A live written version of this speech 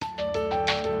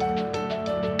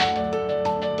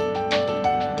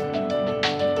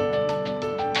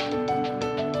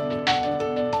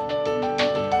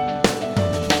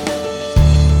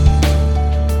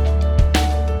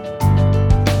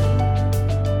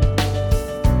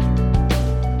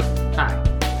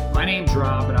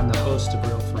Rob, and I'm the host of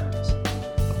Real Friends,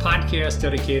 a podcast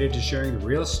dedicated to sharing the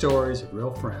real stories of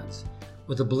real friends,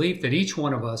 with the belief that each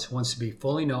one of us wants to be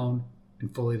fully known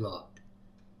and fully loved.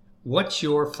 What's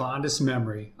your fondest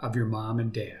memory of your mom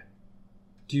and dad?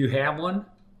 Do you have one?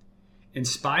 In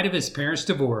spite of his parents'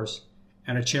 divorce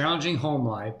and a challenging home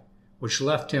life, which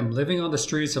left him living on the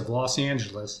streets of Los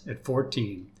Angeles at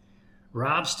 14,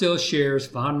 Rob still shares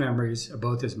fond memories of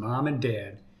both his mom and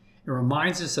dad and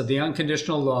reminds us of the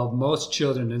unconditional love most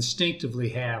children instinctively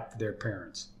have for their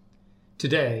parents.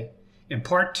 Today, in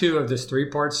part 2 of this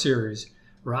 3-part series,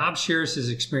 Rob shares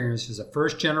his experience as a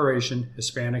first-generation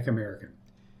Hispanic American,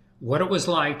 what it was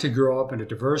like to grow up in a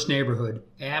diverse neighborhood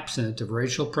absent of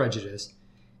racial prejudice,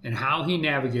 and how he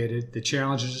navigated the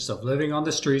challenges of living on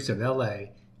the streets of LA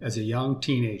as a young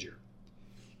teenager.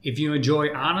 If you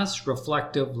enjoy honest,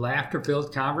 reflective,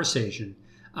 laughter-filled conversation,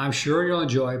 I'm sure you'll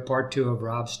enjoy part 2 of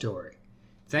Rob's story.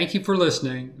 Thank you for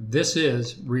listening. This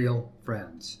is Real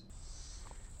Friends.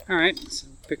 All right, let's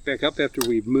pick back up after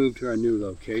we've moved to our new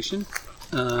location.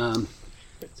 What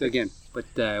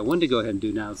I wanted to go ahead and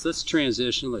do now is let's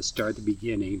transition. Let's start at the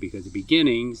beginning, because the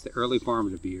beginnings, the early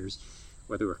formative years,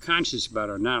 whether we're conscious about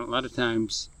it or not, a lot of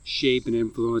times shape and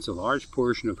influence a large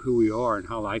portion of who we are and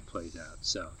how life plays out.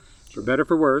 So, for better or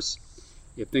for worse,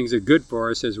 if things are good for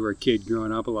us as we're a kid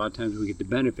growing up, a lot of times we get to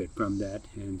benefit from that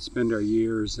and spend our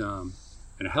years in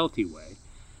a healthy way.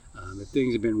 If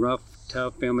things have been rough,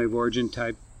 tough, family of origin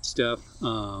type stuff,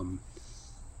 when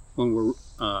we're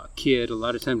a kid, a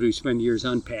lot of times we spend years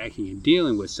unpacking and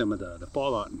dealing with some of the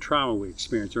fallout and trauma we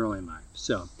experience early in life.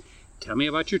 So, tell me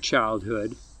about your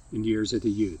childhood and years of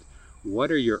the youth.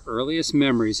 What are your earliest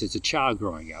memories as a child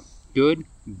growing up? Good,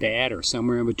 bad, or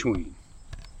somewhere in between?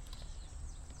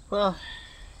 Well,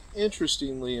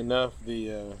 interestingly enough,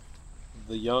 the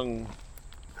young,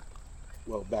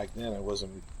 well, back then I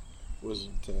wasn't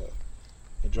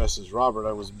addressed as Robert.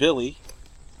 I was Billy.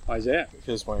 Why's that?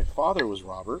 Because my father was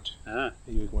Robert. Ah.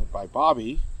 He went by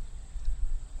Bobby,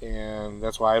 and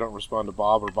that's why I don't respond to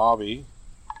Bob or Bobby,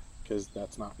 because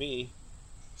that's not me.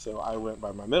 So I went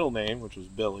by my middle name, which was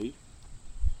Billy,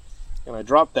 and I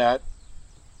dropped that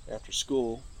after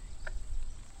school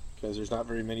because there's not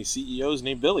very many CEOs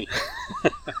named Billy.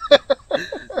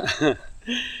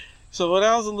 So when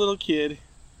I was a little kid,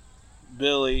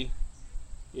 Billy,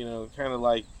 kind of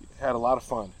like had a lot of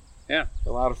fun. Yeah.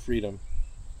 A lot of freedom.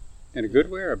 In a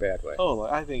good way or a bad way? Oh,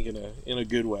 I think in a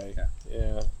good way.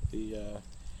 Yeah.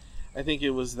 I think it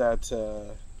was that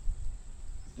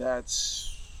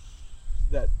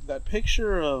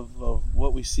picture of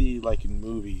what we see like in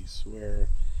movies, where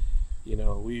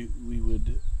we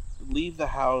would leave the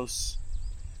house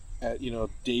at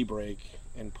daybreak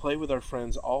and play with our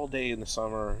friends all day in the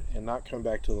summer and not come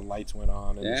back till the lights went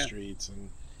on in the streets. And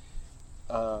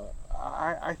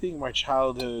I think my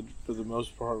childhood for the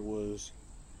most part was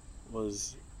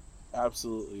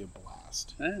absolutely a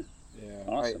blast. Yeah.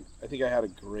 Awesome. I think I had a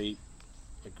great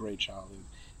childhood,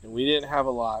 and we didn't have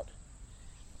a lot.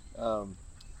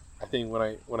 I think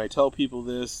when I tell people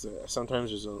this, sometimes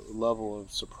there's a level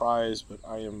of surprise, but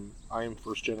I am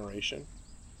first generation.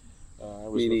 I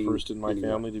was the first in my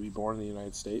family to be born in the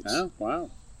United States. Oh, wow.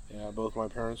 Yeah, both my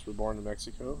parents were born in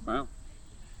Mexico. Wow.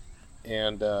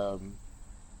 And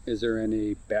is there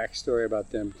any backstory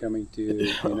about them coming to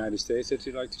the United States that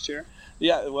you'd like to share?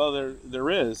 Yeah, well,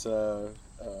 there is.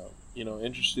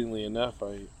 Interestingly enough,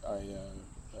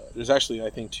 there's actually, I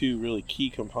think, 2 really key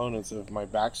components of my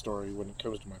backstory when it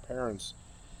comes to my parents.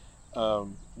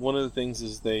 One of the things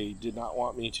is they did not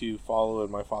want me to follow in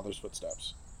my father's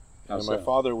footsteps. And my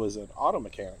father was an auto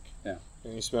mechanic. Yeah.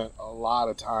 And he spent a lot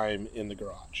of time in the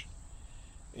garage.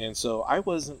 And so I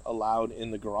wasn't allowed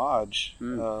in the garage.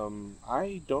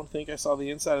 I don't think I saw the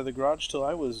inside of the garage till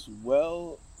I was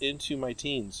well into my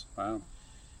teens. Wow.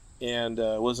 And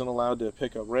wasn't allowed to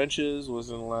pick up wrenches,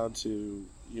 wasn't allowed to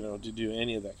do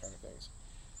any of that kind of things.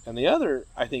 And the other,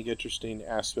 I think, interesting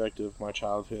aspect of my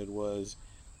childhood was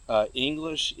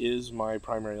English is my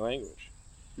primary language.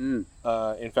 In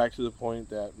fact, to the point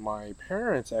that my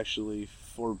parents actually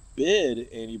forbid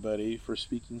anybody for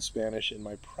speaking Spanish in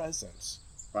my presence.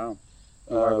 Wow.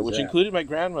 Which included my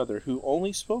grandmother, who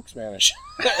only spoke Spanish.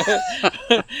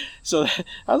 So that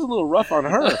was a little rough on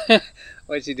her.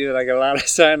 What'd she do? Like a lot of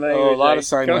sign language? Oh, a lot of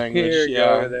sign language. Here,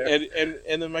 yeah.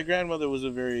 And then my grandmother was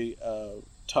a very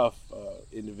tough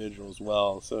individual as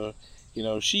well. So,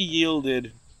 she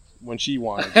yielded when she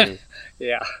wanted to.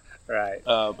 Yeah, right.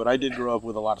 But I did grow up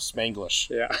with a lot of Spanglish.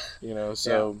 Yeah.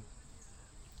 So.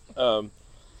 Yeah.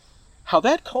 How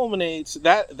that culminates,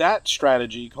 that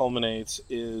strategy culminates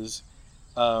is,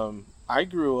 I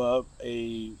grew up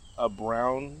a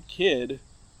brown kid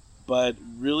but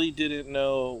really didn't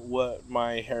know what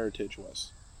my heritage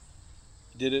was.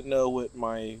 Didn't know what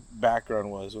my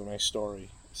background was, what my story.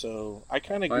 So I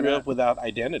kind of grew up without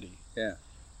identity. Yeah.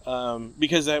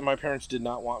 Because my parents did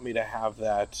not want me to have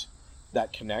that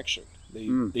connection.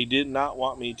 They did not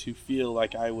want me to feel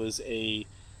like I was a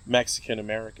Mexican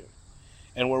American.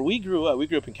 And where we grew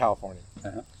up in California.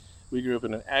 Uh-huh. We grew up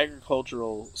in an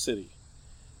agricultural city.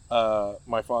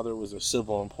 My father was a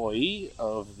civil employee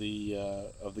of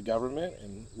the government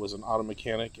and was an auto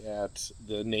mechanic at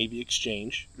the Navy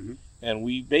Exchange. Mm-hmm. And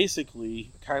we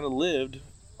basically kind of lived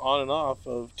on and off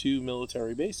of 2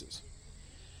 military bases.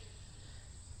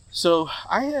 So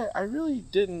I really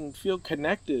didn't feel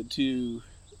connected to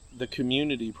the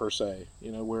community per se,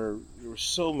 where there was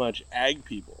so much ag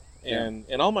people, and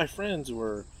all my friends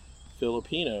were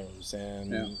Filipinos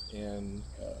and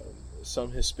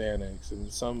some Hispanics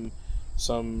and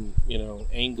some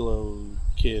Anglo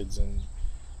kids,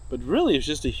 but really it's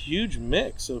just a huge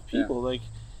mix of people. Like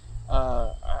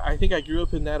I think I grew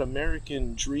up in that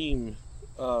American dream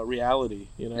reality,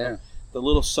 the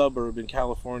little suburb in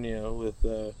California with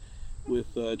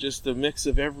just the mix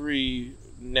of every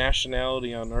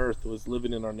nationality on earth was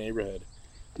living in our neighborhood.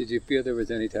 Did you feel there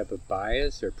was any type of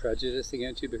bias or prejudice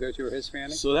against you because you were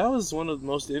Hispanic? So that was one of the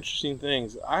most interesting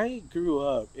things. I grew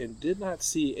up and did not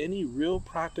see any real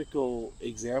practical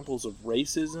examples of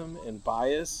racism and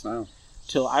bias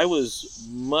till I was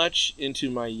much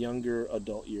into my younger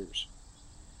adult years.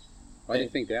 Why do you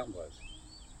think that was?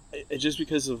 Just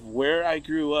because of where I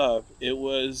grew up, it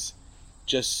was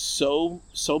just so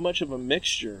much of a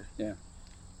mixture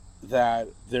that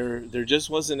there just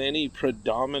wasn't any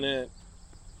predominant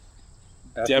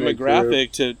Ethnic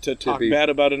demographic to talk bad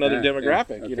about another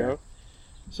demographic, okay.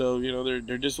 So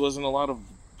there just wasn't a lot of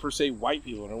per se white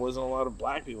people, there wasn't a lot of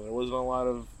black people, there wasn't a lot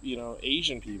of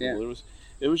Asian people.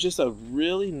 It was just a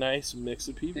really nice mix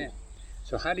of people.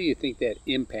 So how do you think that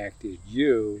impacted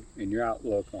you and your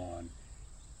outlook on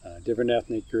different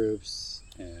ethnic groups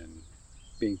and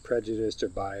being prejudiced or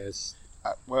biased?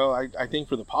 Well, I think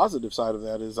for the positive side of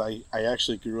that is I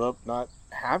actually grew up not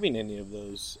having any of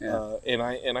those, and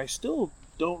I still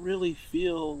don't really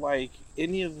feel like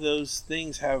any of those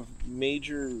things have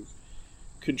major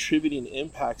contributing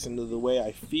impacts into the way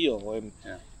I feel,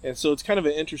 and so it's kind of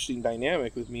an interesting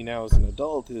dynamic with me now as an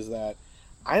adult is that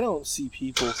I don't see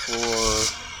people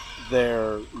for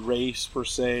their race per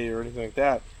se or anything like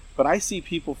that. But I see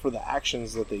people for the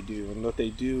actions that they do and what they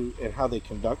do and how they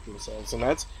conduct themselves, and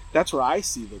that's where I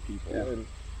see the people,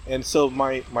 and so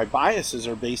my biases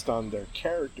are based on their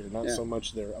character, not so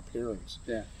much their appearance.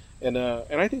 And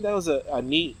I think that was a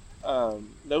neat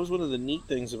that was one of the neat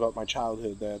things about my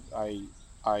childhood that I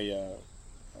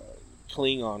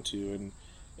cling on to,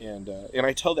 and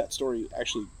I tell that story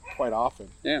actually quite often.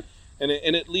 And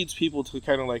it leads people to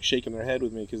kind of like shaking their head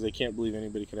with me because they can't believe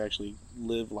anybody could actually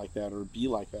live like that or be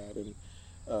like that. And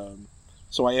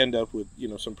so I end up with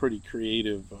some pretty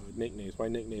creative nicknames. My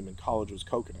nickname in college was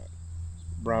Coconut,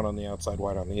 brown on the outside,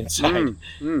 white on the inside.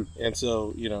 And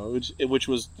so which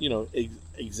was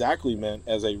exactly meant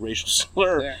as a racial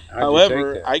slur.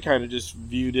 However, I kind of just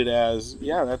viewed it as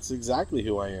that's exactly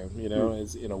who I am.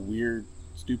 As in a weird,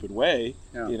 stupid way.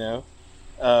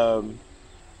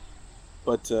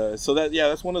 But so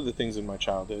that's one of the things in my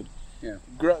childhood.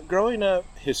 Growing up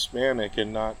Hispanic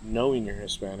and not knowing you're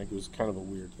Hispanic was kind of a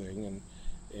weird thing,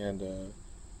 and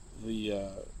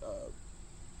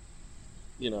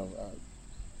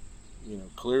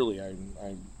clearly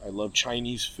I love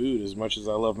Chinese food as much as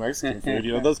I love Mexican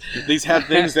food. These had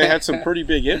things that had some pretty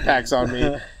big impacts on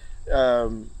me.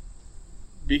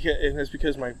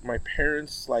 Because my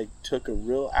parents took a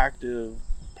real active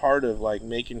part of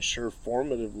making sure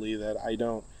formatively that I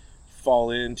don't fall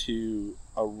into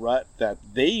a rut that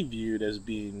they viewed as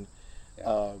being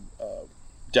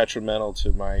detrimental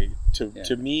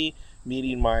to me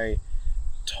meeting my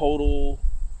total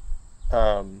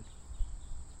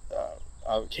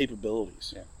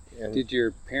capabilities. And did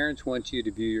your parents want you to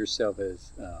view yourself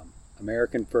as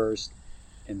American first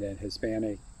and then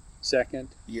Hispanic second?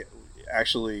 Yeah,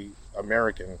 actually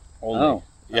American only.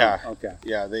 Okay.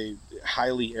 Yeah, they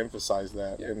highly emphasize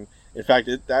that, and in fact,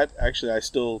 I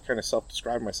still kind of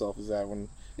self-describe myself as that. When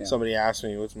somebody asks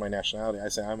me what's my nationality, I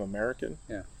say I'm American.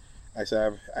 I say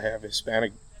I have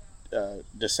Hispanic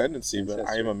descendancy, but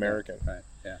I am American.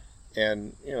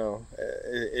 And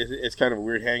it's kind of a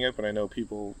weird hang-up, and I know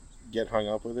people get hung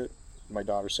up with it. My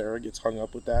daughter Sarah gets hung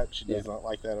up with that. She does not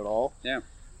like that at all.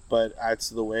 But that's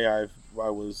the way I've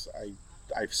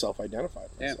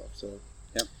self-identified myself.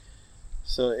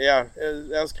 So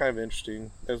that was kind of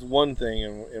interesting. There's one thing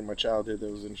in my childhood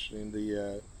that was interesting.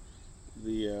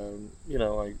 you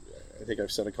know, like I think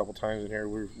I've said a couple times in here,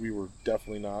 we were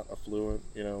definitely not affluent.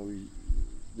 You know,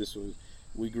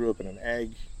 we grew up in an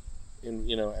ag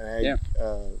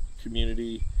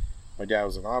community. My dad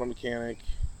was an auto mechanic.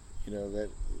 You know that,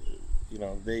 you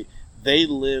know, they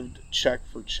lived check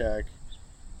for check,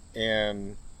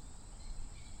 and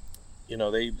you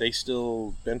know they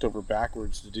still bent over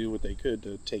backwards to do what they could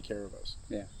to take care of us.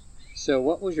 Yeah. So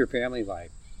what was your family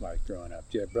life like growing up?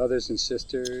 Do you have brothers and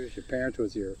sisters? Your parents,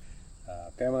 was your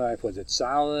family life, was it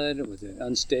solid? Was it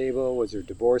unstable? Was there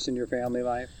divorce in your family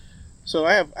life? So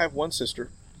I have one sister.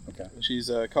 Okay. She's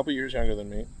a couple years younger than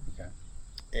me. Okay.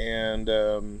 And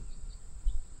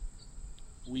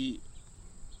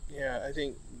I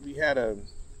think we had a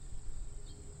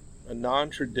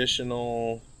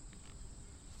non-traditional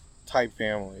type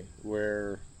family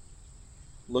where,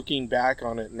 looking back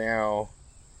on it now,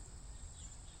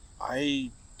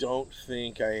 I don't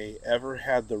think I ever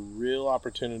had the real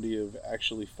opportunity of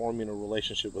actually forming a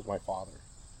relationship with my father.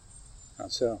 How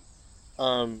so?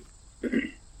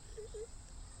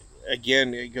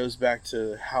 Again, it goes back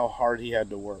to how hard he had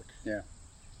to work. Yeah.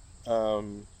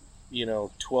 You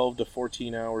know, 12 to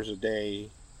 14 hours a day,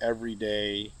 every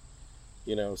day,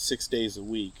 you know, 6 days a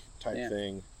week type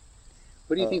thing.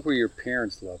 What do you think were your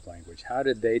parents' love language? How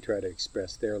did they try to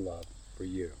express their love for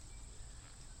you?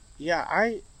 Yeah,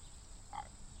 I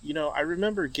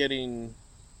remember getting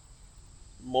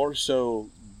more so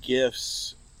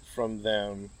gifts from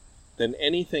them than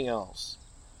anything else.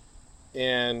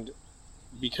 And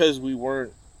because we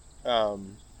weren't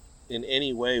in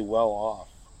any way well off,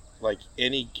 like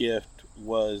any gift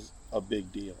was a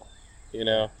big deal, you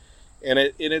know? And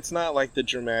it's not like the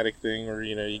dramatic thing where,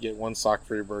 you know, you get one sock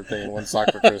for your birthday and one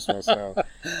sock for Christmas. No.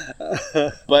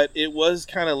 But it was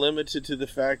kind of limited to the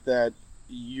fact that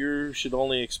you should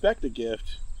only expect a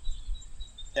gift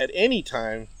at any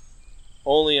time,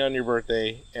 only on your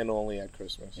birthday and only at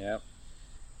Christmas. Yeah.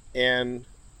 And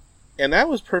that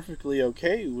was perfectly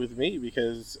okay with me,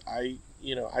 because I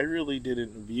really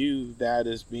didn't view that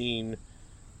as being,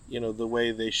 you know, the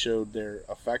way they showed their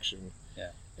affection.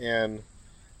 Yeah. And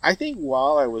I think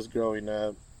while I was growing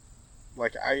up,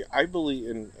 like I believe,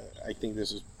 and I think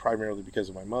this is primarily because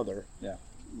of my mother. Yeah.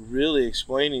 Really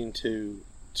explaining to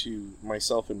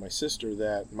myself and my sister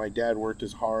that my dad worked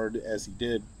as hard as he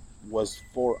did was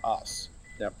for us.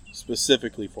 Yep.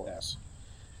 Specifically for us.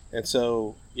 And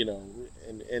so, you know,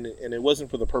 and it wasn't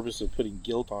for the purpose of putting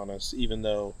guilt on us, even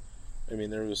though, I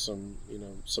mean, there was some, you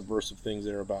know, subversive things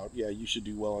there about, yeah, you should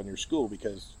do well in your school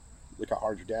because look how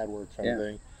hard your dad worked, kind of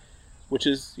thing. Which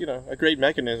is, you know, a great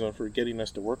mechanism for getting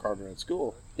us to work harder at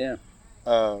school. Yeah.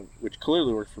 Which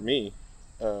clearly worked for me,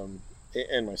 and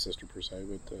my sister per se,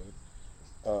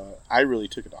 but I really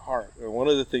took it to heart. And one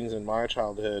of the things in my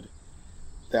childhood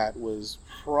that was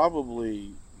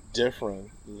probably different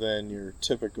than your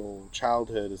typical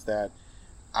childhood is that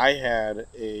I had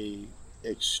a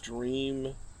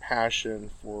extreme passion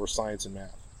for science and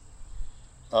math,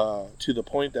 to the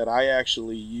point that I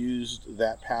actually used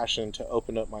that passion to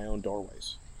open up my own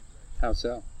doorways. How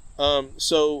so?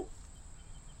 So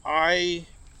I,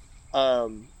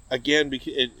 again,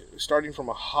 starting from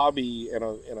a hobby and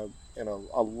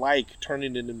a like,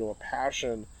 turning it into a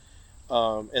passion,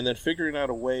 and then figuring out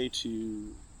a way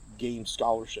to gain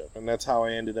scholarship, and that's how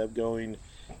I ended up going,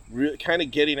 kind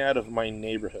of getting out of my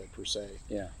neighborhood per se,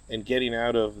 and getting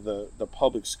out of the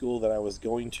public school that I was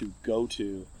going to go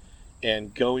to,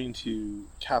 and going to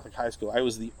Catholic high school. I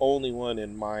was the only one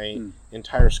in my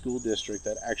entire school district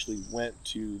that actually went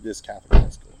to this Catholic high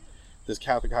school. This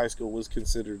Catholic high school was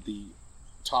considered the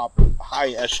top high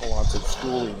echelons of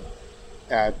schooling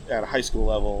at a high school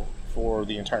level for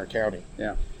the entire county.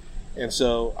 Yeah. And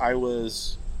so I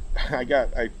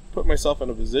put myself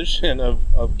in a position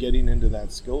of getting into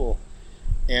that school,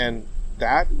 and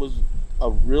that was a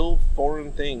real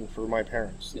foreign thing for my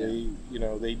parents. Yeah.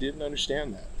 They didn't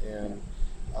understand that, and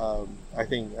I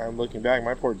think, I'm looking back,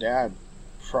 my poor dad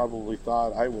probably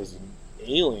thought I was an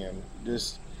alien,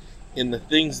 just in the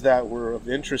things that were of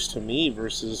interest to me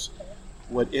versus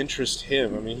what interests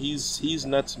him. I mean, he's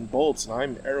nuts and bolts, and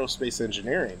I'm aerospace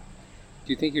engineering.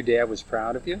 Do you think your dad was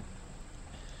proud of you?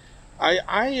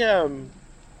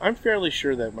 I'm fairly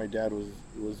sure that my dad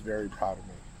was very proud of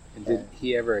me. And did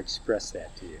he ever express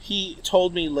that to you? He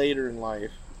told me later in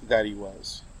life that he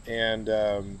was. And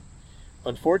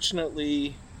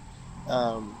unfortunately,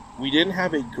 we didn't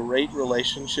have a great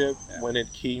relationship when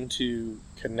it came to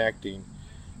connecting.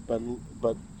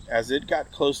 But as it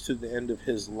got close to the end of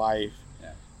his life,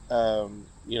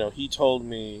 he told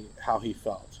me how he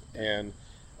felt. And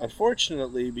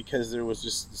unfortunately, because there was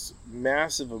just this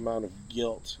massive amount of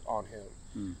guilt on him,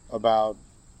 about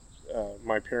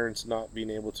my parents not being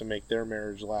able to make their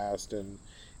marriage last, and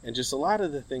just a lot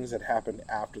of the things that happened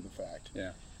after the fact.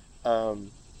 Yeah.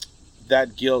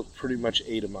 That guilt pretty much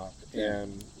ate him up, Yeah.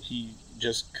 and he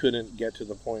just couldn't get to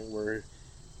the point where,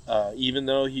 even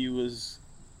though he was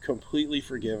completely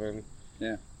forgiven,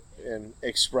 Yeah. and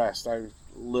expressed, I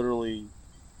literally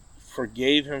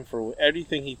forgave him for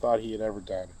everything he thought he had ever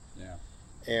done. Yeah.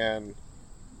 And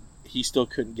he still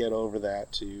couldn't get over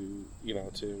that to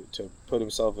put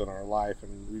himself in our life,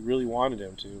 and we really wanted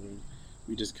him to.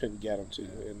 We just couldn't get him to,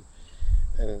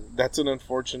 and that's an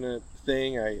unfortunate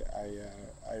thing.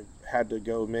 I've had to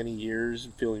go many years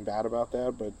feeling bad about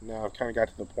that, but now I've kind of got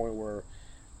to the point where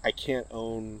I can't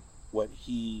own what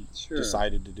he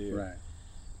decided to do. Right.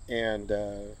 And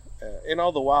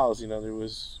all the while, there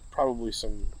was probably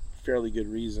some fairly good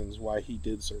reasons why he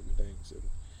did certain things,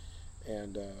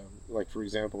 and like, for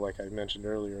example, like I mentioned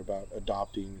earlier about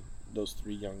adopting those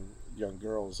 3 young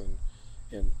girls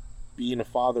and being a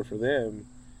father for them.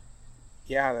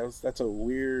 Yeah, that's a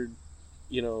weird,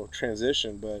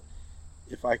 transition. But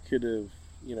if I could have,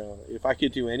 if I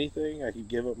could do anything, I could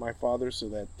give up my father so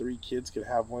that 3 kids could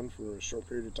have one for a short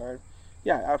period of time.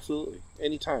 Yeah, absolutely,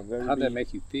 anytime. How'd that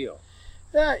make you feel?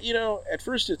 Yeah, at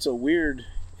first it's a weird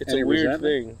Any resentment?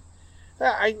 thing.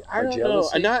 I don't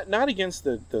jealousy? know. Not against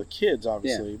the kids,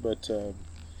 obviously, but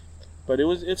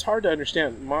it's hard to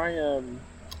understand.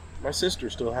 My sister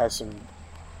still has some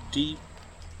deep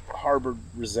harbored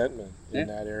resentment in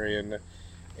that area,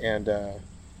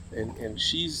 and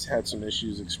she's had some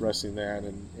issues expressing that,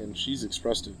 and she's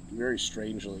expressed it very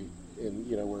strangely. And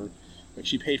where, like,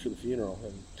 she paid for the funeral,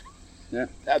 and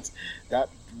that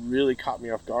really caught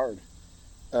me off guard.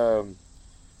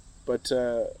 But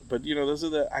those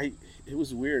are it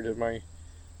was weird. And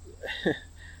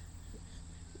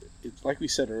it's like we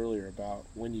said earlier about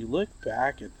when you look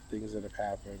back at the things that have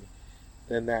happened,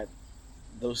 then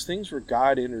those things where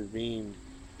God intervened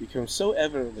become so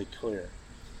evidently clear.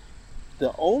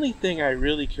 The only thing I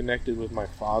really connected with my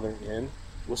father in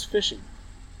was fishing.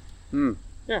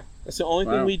 Yeah, that's the only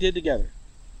thing we did together.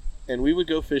 And we would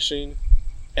go fishing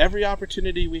every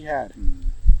opportunity we had.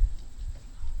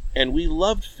 And we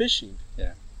loved fishing.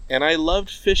 Yeah. And I loved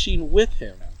fishing with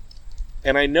him. Yeah.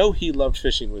 And I know he loved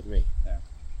fishing with me. Yeah.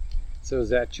 So is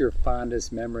that your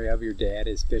fondest memory of your dad,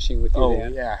 is fishing with your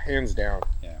dad? Oh, yeah, hands down.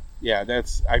 Yeah. Yeah,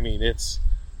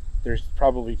 there's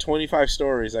probably 25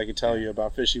 stories I could tell you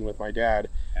about fishing with my dad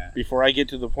before I get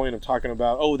to the point of talking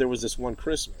about, there was this one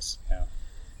Christmas. Yeah.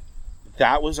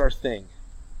 That was our thing.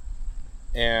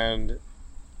 And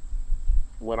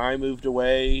when I moved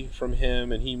away from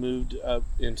him and he moved up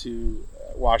into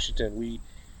Washington,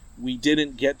 we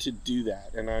didn't get to do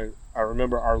that. And I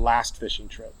remember our last fishing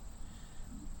trip.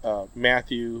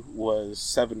 Matthew was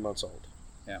 7 months old.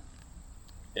 Yeah.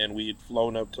 And we had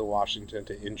flown up to Washington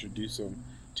to introduce him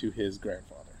to his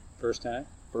grandfather. First time?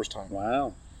 First time.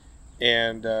 Wow.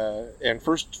 And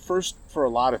first for a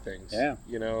lot of things. Yeah.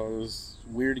 It was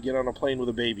weird to get on a plane with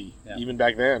a baby, even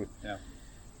back then. Yeah.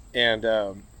 And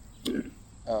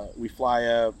we fly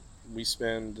up. We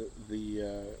spend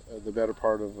the better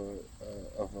part of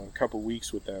a couple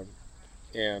weeks with them,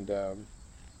 and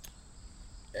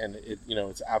it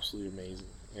it's absolutely amazing.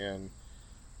 And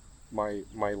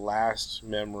my last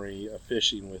memory of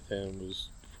fishing with him was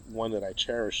one that I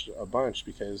cherished a bunch,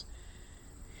 because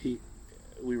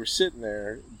we were sitting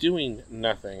there doing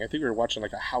nothing. I think we were watching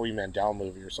like a Howie Mandel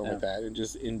movie or something like that, and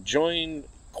just enjoying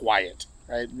quiet.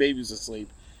 Right, baby's asleep.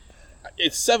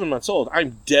 It's 7 months old.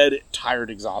 I'm dead,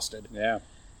 tired, exhausted. Yeah.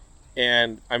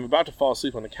 And I'm about to fall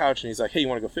asleep on the couch, and he's like, "Hey, you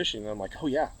want to go fishing?" And I'm like, "Oh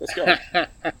yeah, let's go."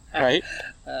 Right?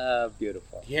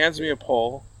 Beautiful. He hands me a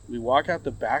pole. We walk out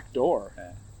the back door.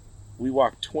 Yeah. We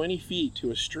walk 20 feet to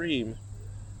a stream,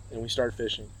 and we start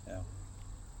fishing. Yeah.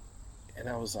 And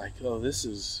I was like, "Oh, this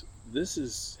is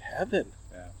heaven."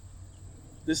 Yeah.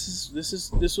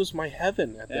 This was my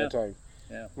heaven at that time.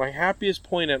 Yeah. My happiest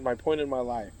point in my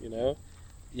life,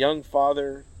 young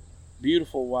father,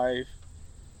 beautiful wife,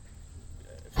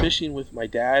 fishing with my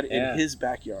dad in his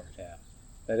backyard. Yeah,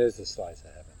 that is a slice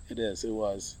of heaven. It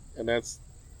was, and it's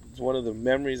one of the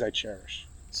memories I cherish.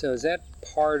 So is that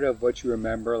part of what you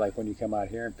remember, like when you come out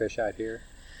here and fish out here?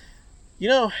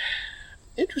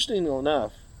 Interestingly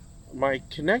enough, my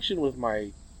connection with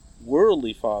my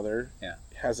worldly father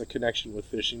has a connection with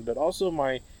fishing, but also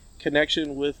my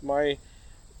connection with my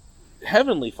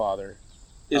heavenly father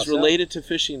is related to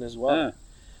fishing as well.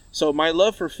 So my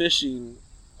love for fishing,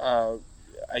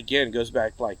 again, goes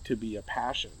back like to be a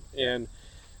passion. And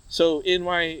so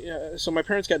my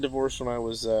parents got divorced when I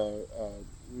was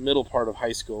middle part of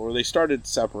high school, or they started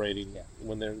separating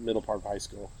when they're middle part of high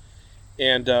school.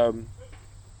 And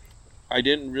I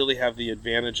didn't really have the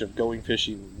advantage of going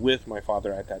fishing with my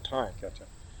father at that time. Gotcha.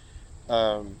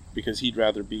 Because he'd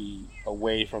rather be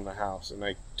away from the house, and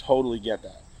I totally get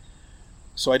that.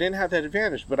 So I didn't have that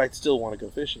advantage, but I'd still want to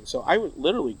go fishing. So I would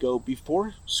literally go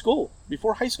before school.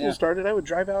 Before high school started, I would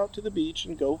drive out to the beach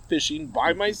and go fishing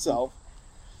by myself.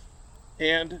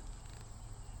 And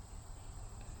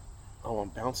I'm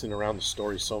bouncing around the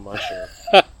story so much here.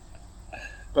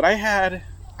 But I had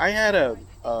a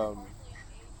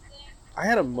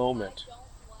moment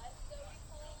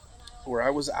where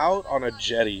I was out on a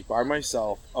jetty by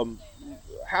myself,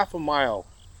 half a mile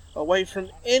away from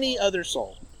any other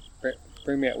soul.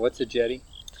 Bring me out. What's a jetty?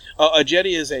 A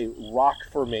jetty is a rock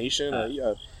formation,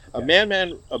 a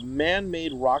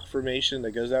man-made rock formation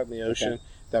that goes out in the ocean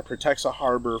that protects a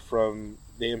harbor from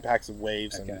the impacts of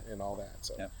waves and all that.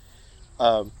 So,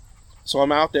 so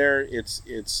I'm out there.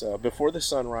 It's before the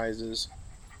sun rises,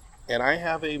 and I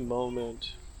have a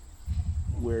moment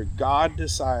where God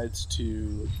decides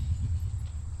to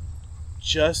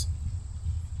just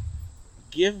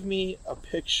give me a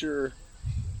picture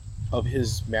of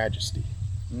His majesty.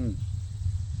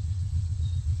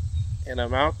 And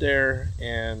I'm out there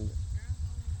and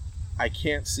I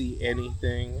can't see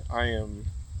anything. I am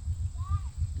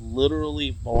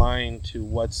literally blind to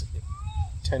what's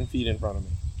 10 feet in front of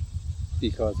me.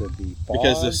 Because of the fog?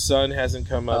 Because the sun hasn't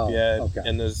come up yet.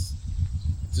 And there's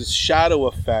this shadow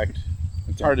effect.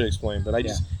 It's hard to explain, but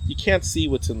you can't see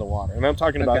what's in the water. And I'm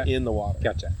talking about in the water.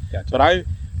 Gotcha.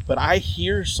 But I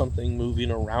hear something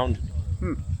moving around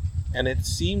me. And it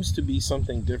seems to be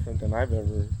something different than I've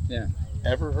ever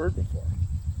heard before.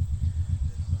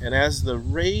 And as the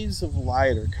rays of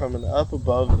light are coming up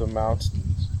above the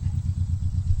mountains,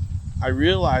 I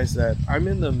realize that I'm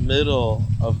in the middle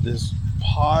of this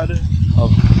pod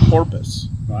of porpoise.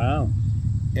 Wow.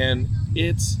 And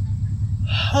it's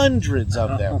hundreds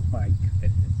of them. Oh my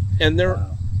goodness. And they're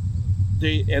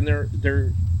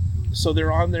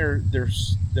on their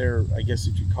I guess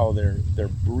if you call their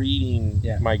breeding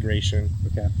migration.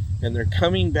 Okay. And they're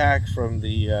coming back from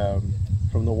the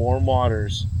warm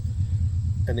waters,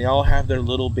 and they all have their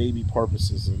little baby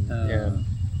porpoises,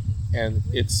 and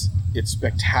it's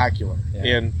spectacular.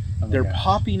 And they're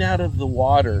popping out of the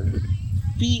water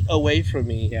feet away from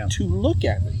me to look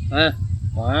at me.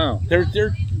 Wow.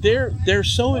 They're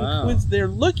so inquisitive. They're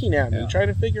looking at me, trying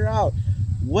to figure out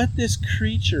what this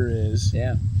creature is.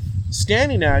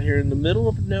 Standing out here in the middle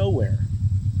of nowhere.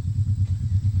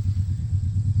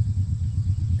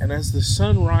 And as the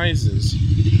sun rises,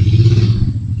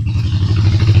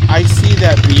 I see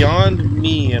that beyond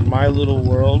me and my little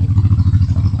world,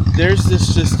 there's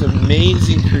this just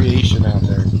amazing creation out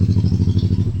there.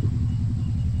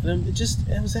 And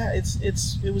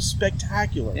it was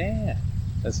spectacular. Yeah,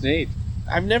 that's neat.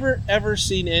 I've never ever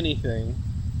seen anything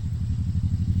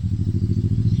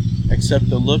except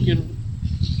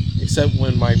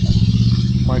when my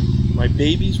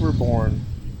babies were born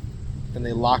and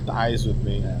they locked eyes with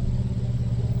me.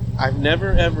 I've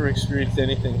never ever experienced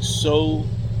anything so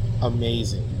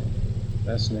amazing.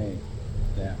 That's neat.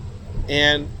 Yeah.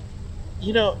 And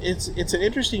it's an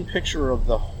interesting picture of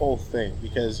the whole thing,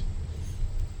 because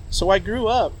so I grew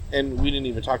up, and we didn't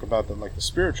even talk about the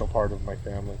spiritual part of my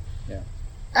family. Yeah.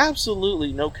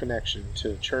 Absolutely no connection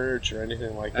to church or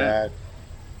anything like that.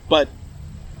 But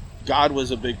God was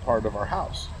a big part of our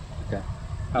house. Okay.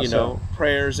 How so?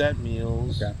 Prayers at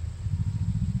meals. Okay.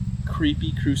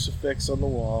 Creepy crucifix on the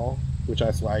wall, which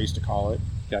that's what I used to call it.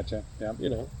 Gotcha. Yeah.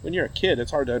 When you're a kid,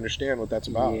 it's hard to understand what that's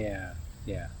about. Yeah.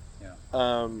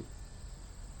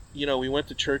 We went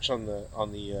to church on the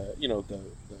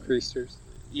Creasters.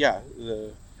 Yeah,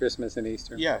 the Christmas and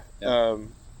Easter. Yeah. And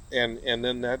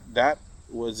then that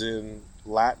was in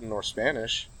Latin or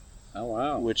Spanish. Oh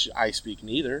wow. Which I speak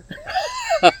neither.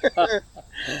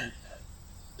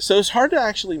 So it's hard to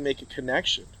actually make a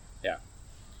connection. Yeah.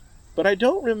 But I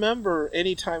don't remember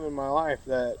any time in my life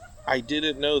that I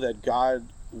didn't know that God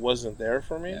wasn't there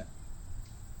for me. Yeah.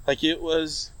 Like it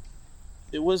was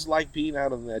like being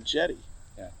out on that jetty.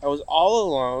 Yeah. I was all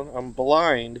alone. I'm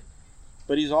blind,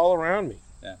 but He's all around me.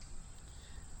 Yeah.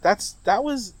 That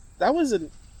was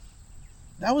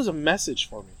a message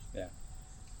for me. Yeah.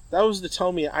 That was to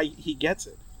tell me He gets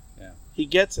it. Yeah. He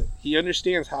gets it. He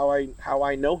understands how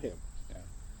I know Him. Yeah.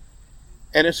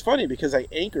 And it's funny because I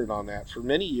anchored on that for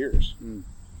many years.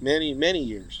 Many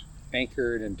years.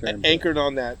 Anchored in terms anchored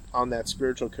on that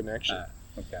spiritual connection.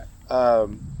 Okay.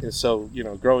 And so,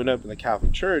 growing up in the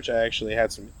Catholic Church, I actually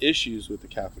had some issues with the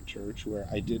Catholic Church where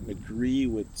I didn't agree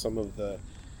with some of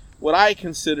what I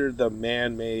considered the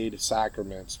man-made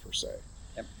sacraments per se.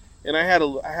 Yep. And I had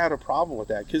a problem with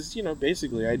that because,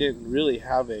 basically I didn't really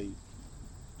have a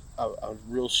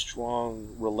real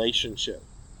strong relationship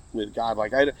with God.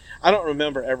 Like I don't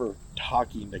remember ever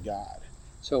talking to God.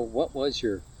 So what was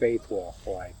your faith walk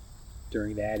like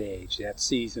during that age, that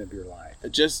season of your life?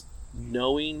 Just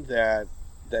knowing that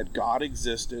God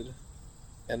existed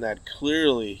and that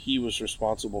clearly he was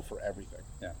responsible for everything.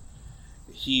 Yeah.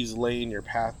 He's laying your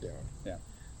path down.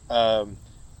 Yeah.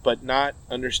 But not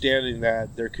understanding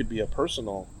that there could be a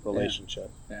personal relationship.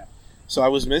 Yeah. So I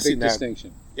was missing Big that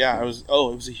distinction. Yeah, it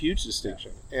was a huge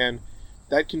distinction. Yeah. And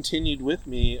that continued with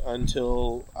me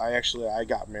until I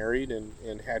got married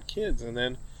and had kids. And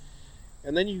then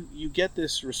you get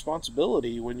this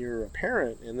responsibility when you're a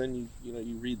parent, and then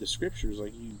you read the scriptures,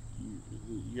 like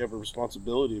you have a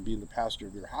responsibility of being the pastor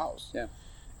of your house. Yeah.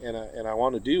 And I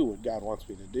want to do what God wants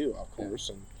me to do, of course.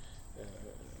 Yeah. And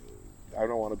I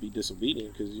don't want to be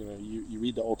disobedient because you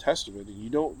read the Old Testament and you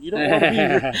don't want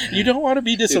to be you don't want to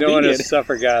be disobedient. You don't want to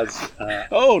suffer God's.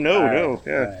 Oh no, no, right,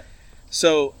 yeah. Right.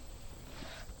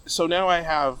 So now I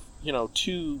have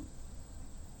 2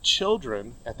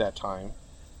 children at that time,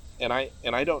 and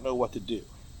I don't know what to do.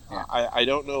 Yeah. I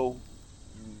don't know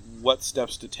what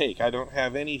steps to take. I don't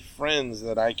have any friends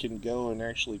that I can go and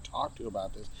actually talk to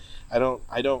about this. I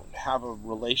don't have a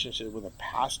relationship with a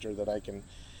pastor that I can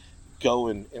go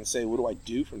and say, what do I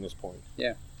do from this point?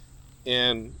 Yeah.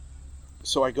 And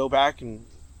so I go back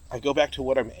to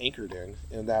what I'm anchored in,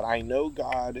 and that I know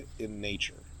God in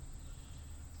nature.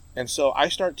 And so I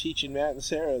start teaching Matt and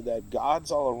Sarah that God's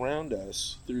all around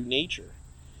us through nature.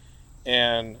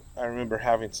 And I remember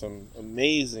having some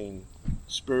amazing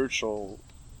spiritual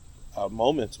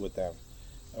moments with them.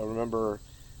 I remember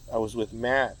I was with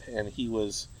Matt, and he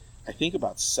was, I think,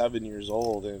 about 7 years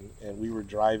old, and we were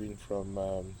driving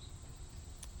from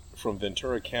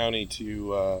Ventura County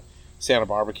to Santa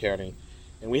Barbara County,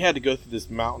 and we had to go through this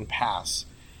mountain pass,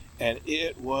 and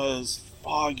it was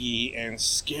foggy and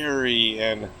scary,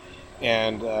 and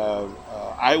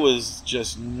I was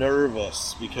just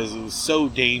nervous because it was so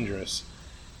dangerous,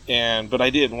 but I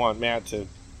didn't want Matt to,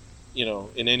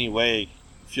 in any way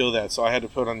feel that, so I had to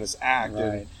put on this act,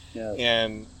 right. Yes.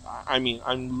 And I mean,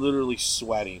 I'm literally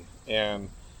sweating, and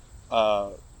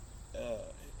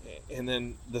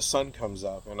then the sun comes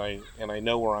up, and I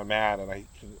know where I'm at, and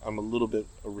I'm a little bit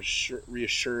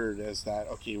reassured as that,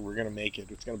 okay, we're gonna make it.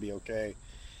 It's gonna be okay.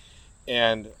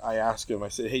 And I asked him. I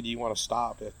said, "Hey, do you want to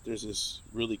stop? If there's this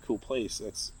really cool place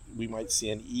we might see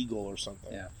an eagle or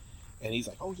something." Yeah. And he's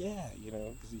like, "Oh yeah,"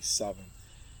 because he's 7.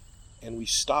 And we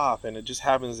stop, and it just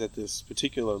happens that this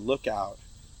particular lookout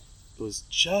was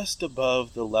just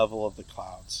above the level of the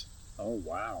clouds. Oh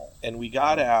wow! And we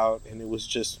got out, and it was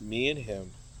just me and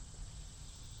him.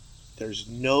 There's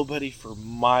nobody for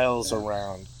miles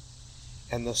around,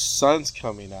 and the sun's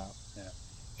coming up. Yeah.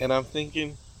 And I'm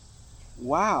thinking,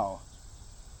 wow,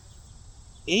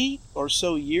 8 or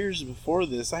so years before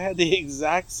this, I had the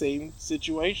exact same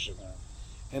situation. Wow.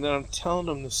 And then I'm telling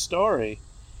him the story,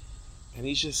 and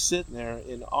he's just sitting there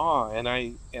in awe, and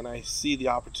I see the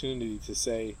opportunity to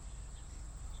say,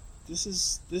 this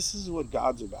is what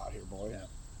God's about here, boy.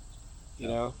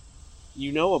 Yeah.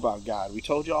 You know about God. We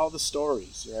told you all the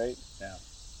stories, right? Yeah.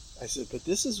 I said, but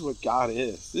this is what God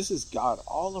is. This is God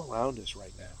all around us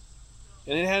right now.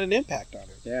 And it had an impact on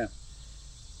it. Yeah.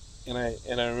 And I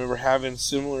remember having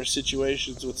similar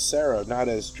situations with Sarah, not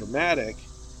as dramatic,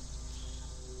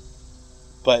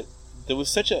 but it was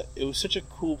such a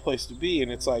cool place to be,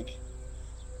 and it's like,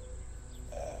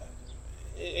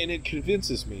 and it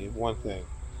convinces me of one thing,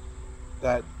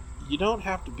 that you don't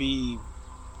have to be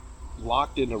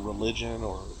locked into religion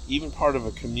or even part of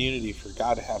a community for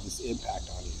God to have this impact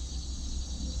on you.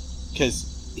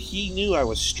 Because he knew I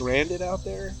was stranded out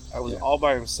there. I was all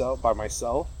by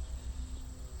myself,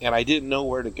 and I didn't know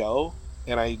where to go.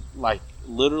 And I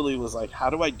literally was like, how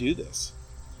do I do this?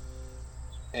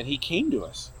 And he came to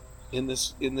us in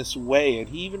this way, and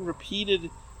he even repeated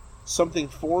something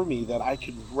for me that I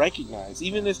could recognize.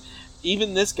 Even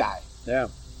this guy. Yeah.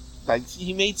 Like,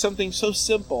 he made something so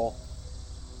simple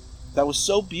that was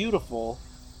so beautiful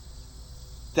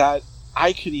that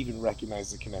I could even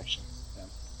recognize the connection.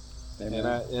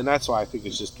 Yeah. And that's why I think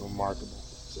it's just remarkable.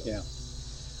 So. Yeah.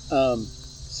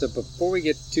 So before we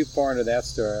get too far into that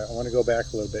story, I want to go back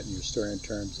a little bit in your story in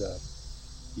terms of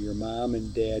your mom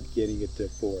and dad getting a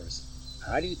divorce.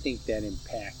 How do you think that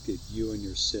impacted you and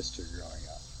your sister growing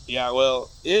up? Yeah,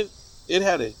 well, it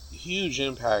had a huge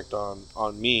impact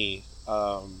on me.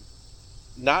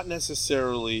 Not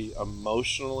necessarily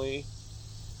emotionally,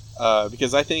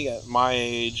 because I think at my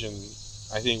age, and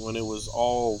I think when it was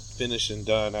all finished and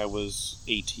done, I was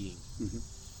 18.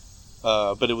 Mm-hmm.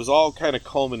 But it was all kind of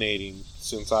culminating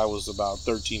since I was about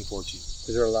 13, 14.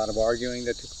 Was there a lot of arguing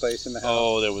that took place in the house?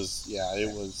 Oh, there was,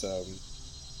 it was.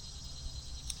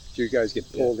 Did you guys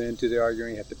get pulled into the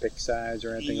arguing? Have to pick sides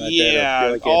or anything like that? Yeah, Or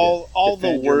feel like you had to all the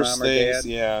defend your worst mom or things. dad?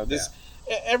 Yeah,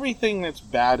 everything that's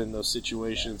bad in those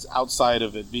situations, outside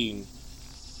of it being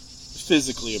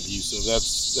physically abusive,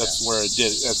 that's where it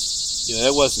did. That's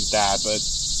it wasn't that, but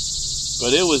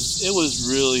it was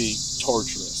really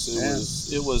torturous.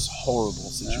 It was horrible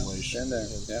situation. Been there.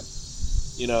 And, Yep.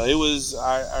 it was.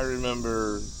 I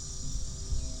remember,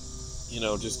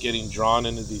 just getting drawn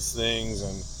into these things,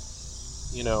 and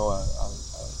and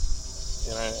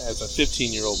as a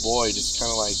 15-year-old boy, just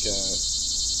kind of like,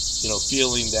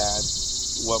 feeling that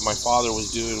what my father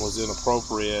was doing was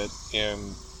inappropriate,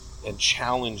 and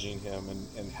challenging him,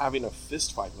 and having a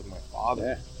fist fight with my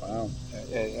father. Yeah. Wow.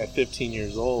 At 15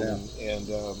 years old, Yeah.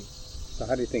 So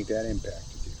how do you think that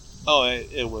impacted you? Oh,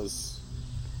 it was.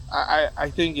 I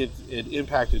think it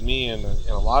impacted me in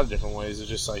a lot of different ways. It's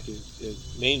just like it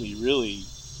made me really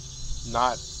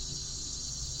not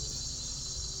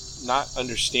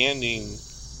understanding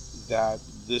that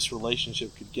this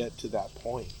relationship could get to that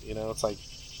point. It's like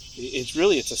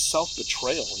it's a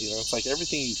self-betrayal. It's like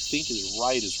everything you think is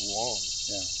right is wrong.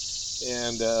 Yeah.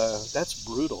 And that's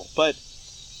brutal. But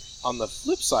on the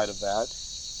flip side of that,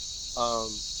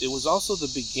 it was also the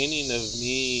beginning of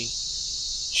me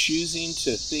choosing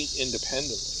to think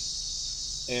independently.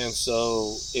 And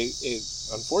so it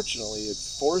unfortunately it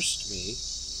forced me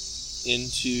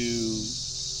into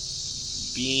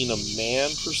being a man,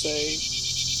 per se,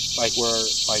 where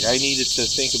I needed to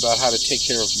think about how to take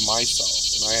care of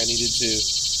myself, and I needed to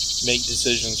make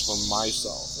decisions for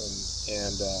myself,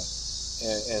 and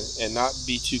not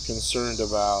be too concerned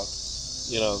about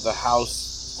the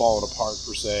house falling apart,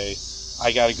 per se.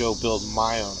 I got to go build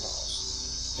my own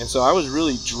house. And so I was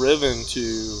really driven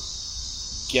to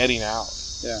getting out.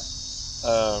 Yeah.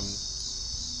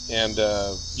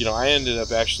 I ended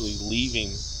up actually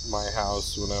leaving my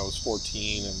house when I was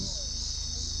 14. And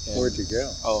where'd you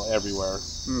go? Oh, everywhere.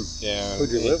 Yeah.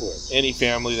 Who'd you live with? Any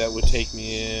family that would take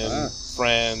me in,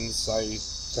 friends.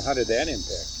 So how did that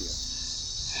impact you?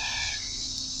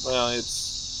 Well, it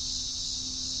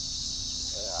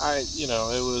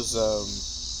was.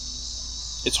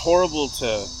 It's horrible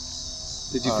to.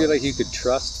 Did you feel like you could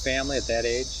trust family at that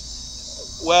age?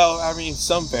 Well, I mean,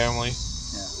 some family.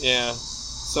 Yeah.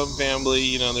 Some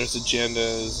family, there's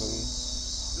agendas, and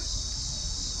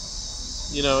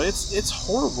it's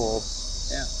horrible.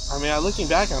 Yeah. I mean, looking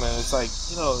back on it, it's like,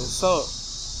 So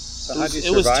how'd you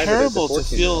survive it was terrible it as a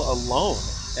to feel alone.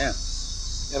 Yeah.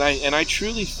 And I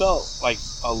truly felt like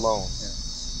alone. Yeah.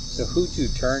 So who'd you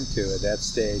turn to at that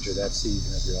stage or that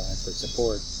season of your life for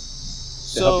support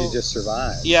to help you just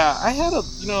survive? Yeah, I had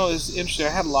it's interesting. I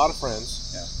had a lot of friends.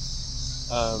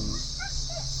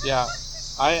 Yeah.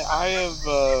 I have,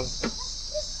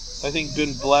 I think,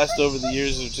 been blessed over the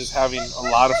years of just having a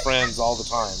lot of friends all the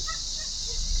time.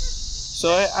 So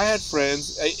I had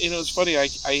friends. It's funny. I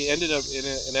ended up,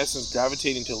 in essence,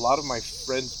 gravitating to a lot of my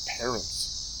friends' parents.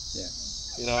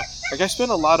 Yeah. I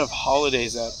spent a lot of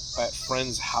holidays at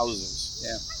friends' houses.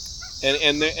 Yeah.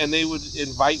 And they would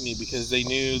invite me because they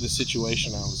knew the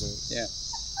situation I was in. Yeah.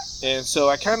 And so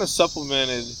I kind of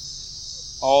supplemented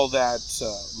all that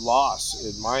loss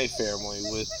in my family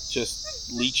with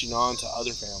just leeching on to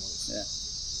other families. Yeah.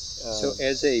 So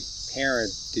as a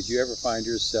parent, did you ever find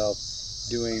yourself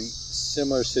doing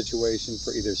similar situation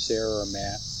for either Sarah or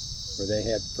Matt, where they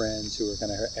had friends who were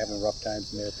kind of having rough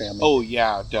times in their family? Oh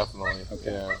yeah, definitely.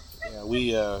 Okay. Yeah.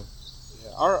 We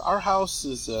our house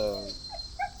has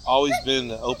always been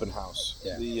an open house.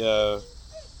 Yeah.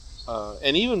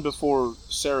 And even before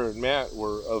Sarah and Matt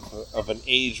were of an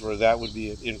age where that would be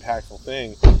an impactful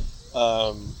thing,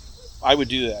 I would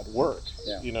do that at work.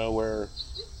 Yeah. Where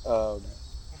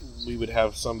we would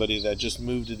have somebody that just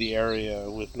moved to the area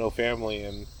with no family,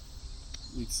 and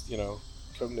we'd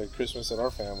come to Christmas at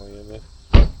our family,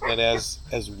 and as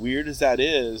weird as that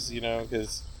is,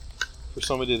 because for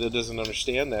somebody that doesn't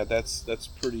understand that's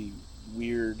pretty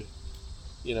weird,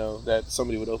 that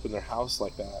somebody would open their house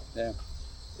like that. Yeah.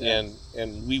 And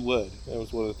we would. It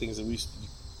was one of the things that we used to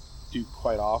do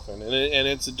quite often, and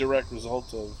it's a direct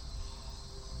result of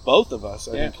both of us.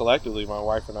 I mean, collectively, my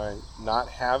wife and I, not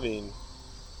having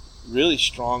really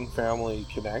strong family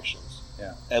connections.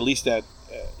 Yeah. At least in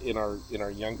our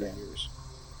younger years.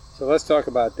 So let's talk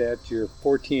about that. You're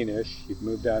 14-ish. You've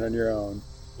moved out on your own.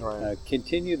 Right.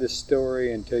 Continue the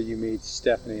story until you meet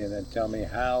Stephanie, and then tell me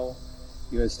how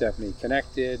you and Stephanie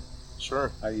connected.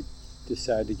 Sure. How you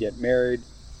decided to get married,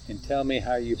 and tell me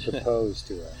how you proposed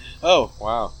to her. Oh,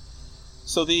 wow.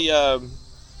 So the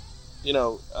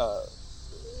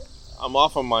I'm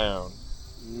off on my own,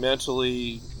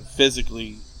 mentally,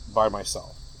 physically, by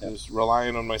myself. Yep. Just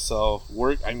relying on myself.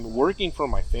 I'm working for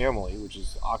my family, which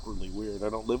is awkwardly weird. I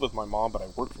don't live with my mom, but I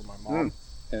work for my mom.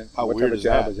 And How what weird type of is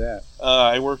job that? is that?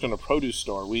 I worked in a produce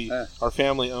store. Our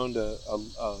family owned a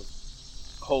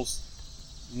whole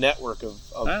network of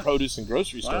produce and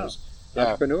grocery Wow. stores. Yeah.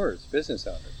 Entrepreneurs, business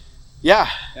owners. Yeah.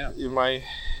 Yeah.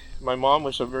 My mom,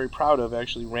 which I'm very proud of,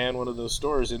 actually ran one of those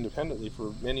stores independently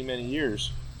for many, many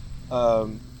years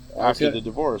after the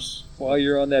divorce. While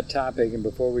you're on that topic, and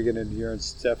before we get into your and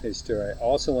Stephanie's story, I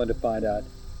also wanted to find out,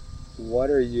 what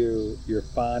are your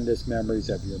fondest memories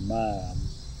of your mom?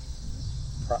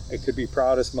 It could be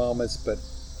proudest moments, but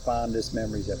fondest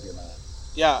memories of your mom.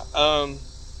 Yeah.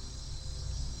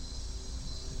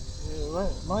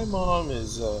 My mom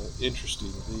is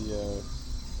interesting.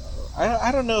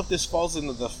 I don't know if this falls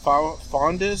into the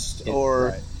fondest or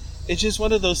Right. it's just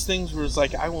one of those things where it's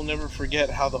like I will never forget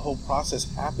how the whole process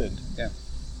happened. Yeah.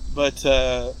 But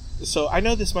so I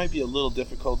know this might be a little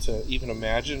difficult to even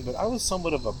imagine, but I was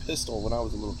somewhat of a pistol when I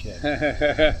was a little kid.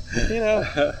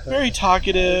 Very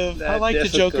talkative. Not I like to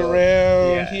joke difficult.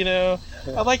 around. Yeah.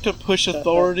 I like to push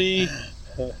authority.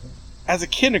 As a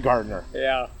kindergartner,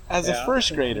 Yeah. as a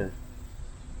first grader,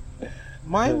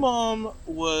 my mom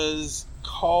was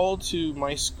called to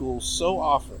my school so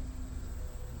often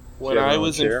when I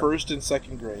was in first and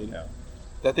second grade Yeah.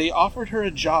 that they offered her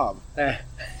a job.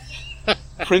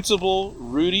 Principal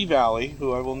Rudy Valley,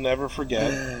 who I will never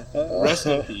forget, rest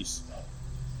in peace,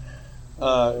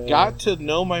 got to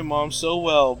know my mom so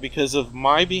well because of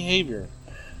my behavior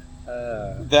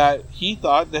that he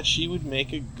thought that she would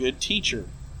make a good teacher.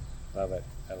 Love it.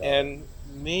 I love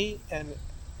it.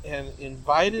 And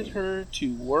invited her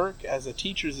to work as a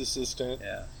teacher's assistant,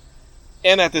 Yeah.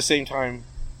 and at the same time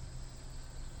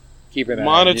Keep an eye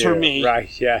monitor on you. me.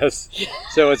 Right, yes.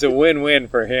 So it's a win-win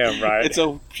for him, right?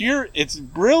 It's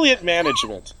brilliant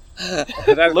management. That's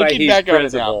why looking he's back on it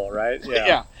principal, right?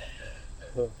 Yeah.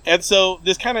 And so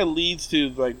this kind of leads to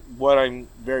like what I'm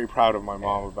very proud of my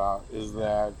mom about is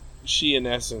that she in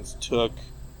essence took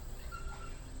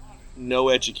no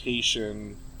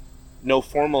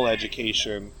formal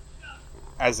education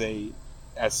as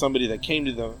somebody that came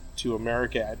to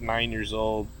America at 9 years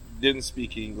old, didn't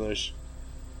speak English,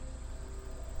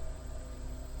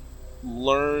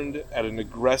 learned at an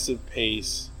aggressive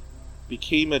pace,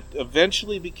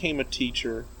 eventually became a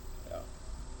teacher,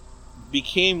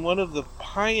 became one of the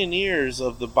pioneers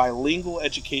of the bilingual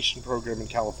education program in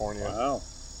California. Wow.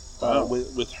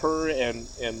 With her and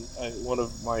one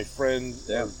of my friends,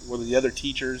 Yeah. one of the other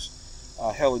teachers,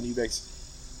 Helen Eubanks,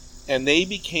 and they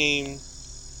became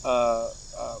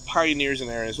pioneers in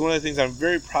areas. One of the things I'm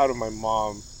very proud of my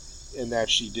mom in that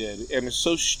she did, and it's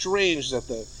so strange that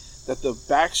the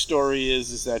backstory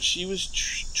is that she was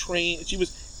trained. She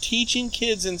was teaching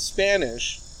kids in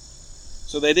Spanish,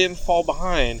 so they didn't fall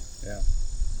behind. Yeah.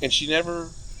 And she never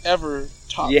ever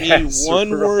taught Yes, me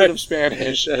one right. word of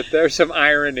Spanish. There's some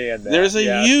irony in that. There's a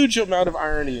yeah. huge amount of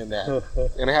irony in that.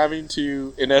 And having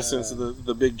to, in essence,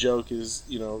 the big joke is,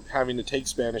 having to take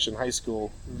Spanish in high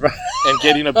school and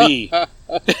getting a B.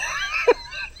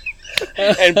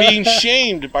 And being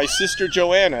shamed by Sister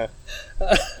Joanna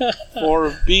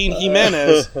for being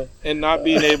Jimenez and not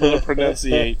being able to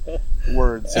pronunciate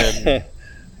words. And,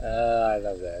 I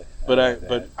love that.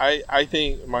 I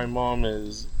think my mom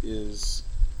is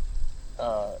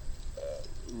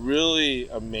really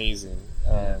amazing.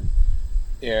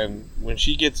 And when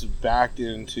she gets backed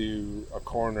into a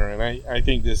corner, and I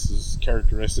think this is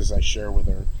characteristics I share with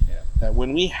her, that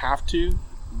when we have to,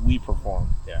 we perform.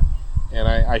 Yeah. And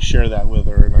I share that with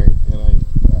her, and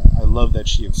I love that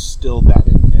she instilled that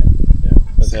in me. Yeah.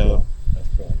 That's cool. That's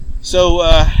cool. So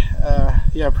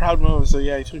proud moment. So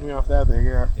he took me off that thing.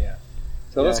 Yeah. Yeah.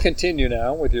 So let's continue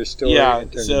now with your story. Yeah,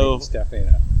 and turn so- to Stephanie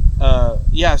now.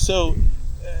 So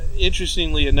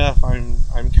interestingly enough,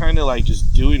 I'm kind of like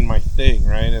just doing my thing,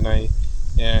 right? And I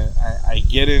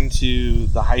get into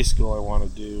the high school I want to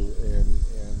do, and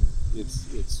it's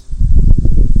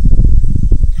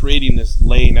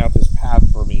laying out this path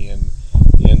for me, and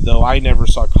though I never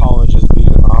saw college as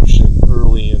being an option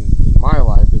early in my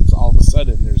life, it's all of a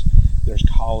sudden there's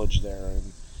college there,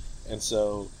 and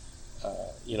so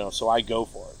so I go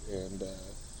for it, and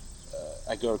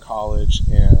I go to college,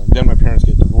 and then my parents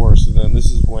get divorced, and then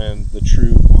this is when the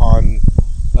true pawn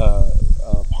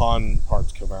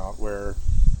parts come out, where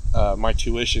my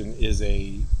tuition is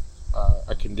a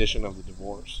condition of the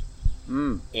divorce.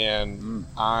 And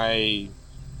I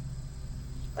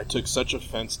took such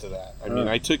offense to that. I mean,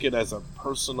 I took it as a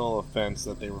personal offense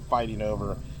that they were fighting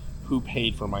over who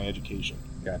paid for my education.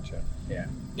 Gotcha. Yeah.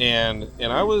 And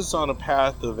I was on a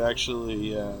path of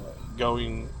actually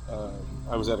going.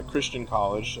 I was at a Christian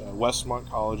college, Westmont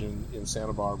College in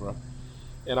Santa Barbara,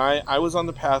 and I was on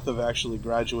the path of actually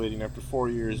graduating after 4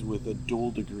 years with a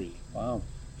dual degree. Wow.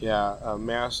 Yeah, a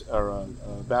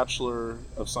Bachelor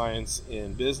of Science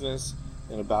in Business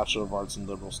and a Bachelor of Arts in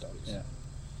Liberal Studies. Yeah.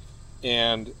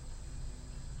 And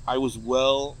I was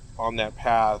well on that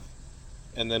path,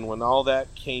 and then when all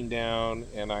that came down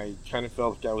and I kind of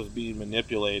felt like I was being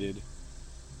manipulated,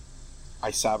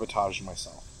 I sabotaged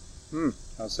myself.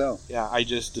 How so? Yeah, I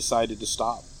just decided to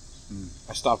stop.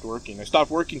 I stopped working. I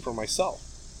stopped working for myself,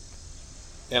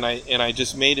 and I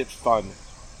just made it fun,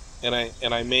 and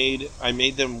I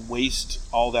made them waste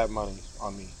all that money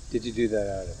on me. Did you do that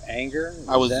out of anger?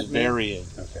 I was very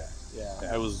angry. Okay.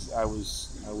 Yeah, I was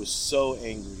so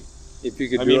angry. If you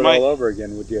could do it all over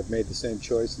again, would you have made the same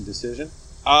choice and decision?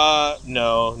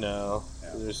 No.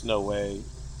 There's no way.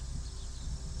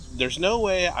 There's no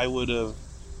way I would have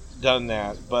done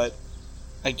that. But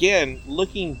again,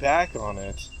 looking back on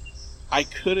it, I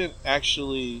couldn't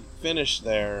actually finish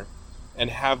there and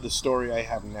have the story I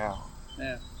have now.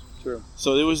 Yeah, true.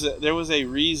 So there was a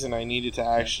reason I needed to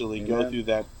actually go through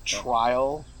that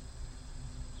trial.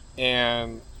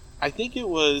 And I think it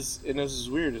was, and this is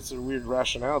weird, it's a weird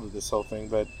rationale to this whole thing,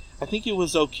 but I think it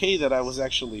was okay that I was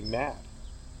actually mad.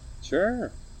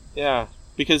 Sure. Yeah,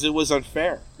 because it was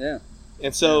unfair. Yeah.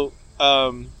 And so,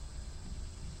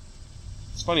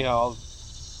 it's funny how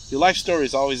your life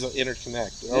stories always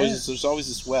interconnect. There's always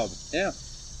this web. Yeah.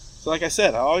 So like I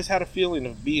said, I always had a feeling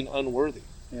of being unworthy.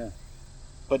 Yeah.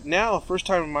 But now, first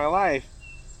time in my life,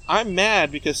 I'm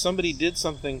mad because somebody did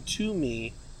something to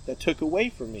me that took away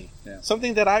from me. Yeah.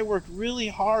 Something that I worked really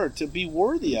hard to be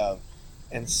worthy of,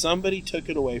 and somebody took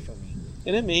it away from me.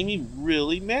 And it made me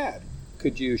really mad.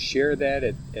 Could you share that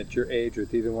at your age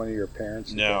with either one of your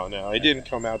parents? No, it didn't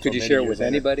come out. Could you share it with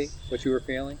anybody what you were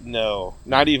feeling? No,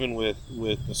 not even with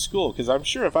the school, because I'm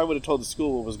sure if I would have told the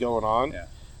school what was going on,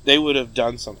 they would have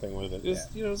done something with it.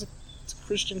 It's a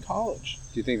Christian college.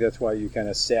 Do you think that's why you kind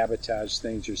of sabotage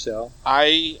things yourself?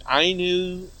 I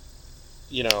knew,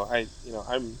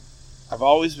 I've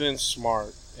always been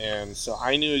smart, and so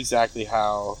I knew exactly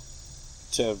how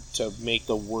to make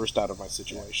the worst out of my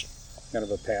situation. Kind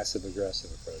of a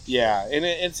passive-aggressive approach. Yeah, and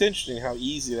it's interesting how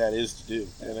easy that is to do.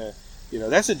 And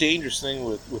that's a dangerous thing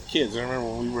with kids. I remember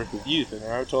when we worked with youth, and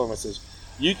I told them, I says,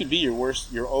 you could be your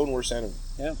own worst enemy.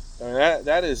 Yeah. I mean,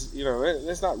 that is,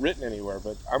 that's not written anywhere,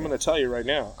 but I'm going to tell you right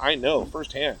now, I know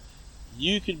firsthand,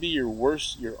 you could be your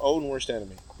own worst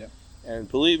enemy. Yeah. And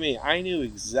believe me, I knew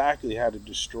exactly how to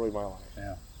destroy my life.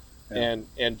 Yeah.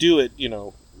 And do it,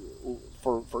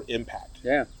 for impact.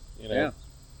 Yeah. Yeah.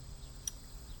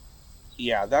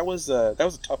 Yeah, that was a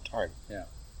tough time. Yeah.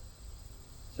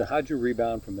 So how'd you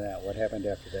rebound from that? What happened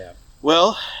after that?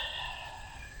 Well,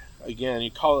 again, you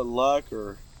call it luck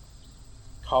or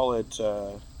call it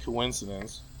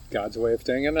coincidence. God's way of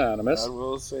staying anonymous. God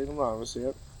will stay anonymous,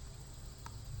 yep.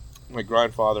 My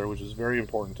grandfather, which is very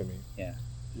important to me. Yeah.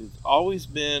 He's always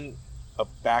been a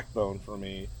backbone for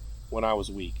me when I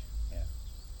was weak. Yeah.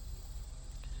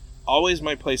 Always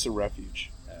my place of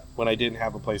refuge when I didn't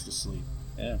have a place to sleep.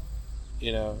 Yeah.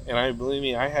 And believe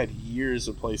me, I had years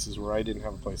of places where I didn't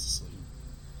have a place to sleep.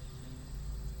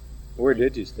 Where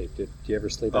did you sleep? Did you ever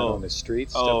sleep out on the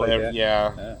streets?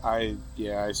 Yeah.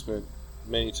 I spent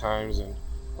many times in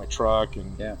my truck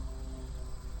and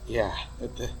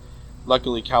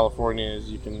luckily California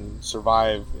is you can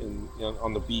survive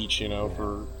on the beach,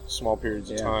 for small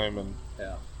periods of time and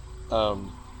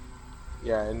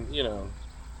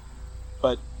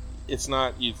but it's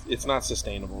not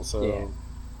sustainable. So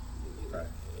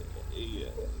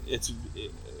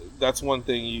that's one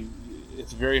thing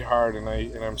it's very hard, and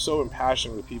I'm so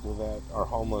impassioned with people that are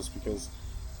homeless because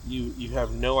you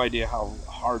have no idea how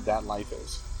hard that life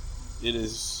is. It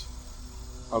is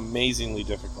amazingly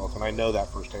difficult, and I know that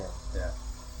firsthand. Yeah.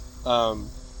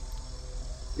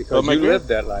 Because you lived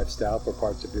that lifestyle for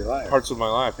parts of your life. Parts of my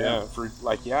life, for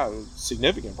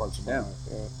significant parts of my life.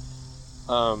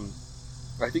 Yeah.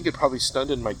 I think it probably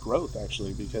stunted my growth,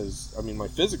 actually, because, my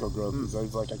physical growth, because I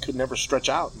was like, I could never stretch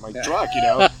out in my truck,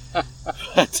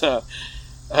 But,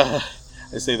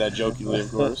 I say that jokingly,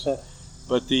 of course.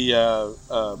 But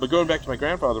but going back to my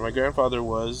grandfather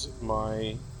was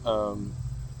my,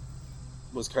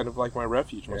 was kind of like my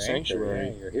refuge, my sanctuary.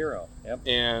 Anchor, your hero. Yep.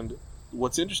 And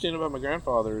what's interesting about my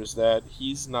grandfather is that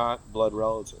he's not blood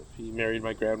relative. He married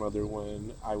my grandmother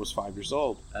when I was 5 years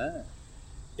old. Ah.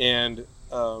 And,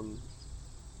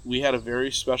 we had a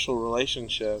very special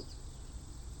relationship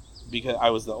because I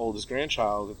was the oldest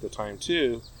grandchild at the time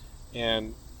too,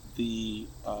 and the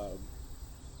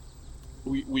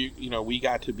we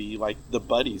got to be like the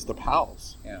buddies, the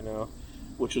pals, Yeah.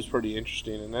 which was pretty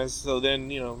interesting. And so then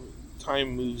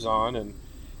time moves on,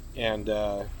 and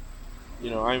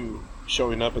I'm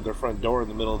showing up at their front door in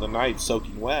the middle of the night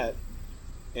soaking wet,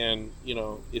 and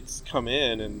it's come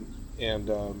in, and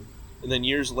then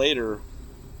years later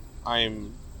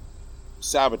I'm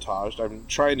sabotaged. I'm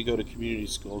trying to go to community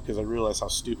school because I realized how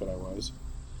stupid I was,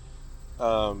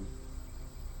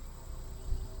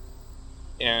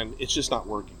 and it's just not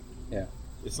working. Yeah.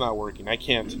 It's not working. I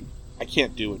can't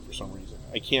do it for some reason.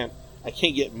 I can't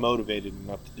get motivated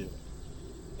enough to do it,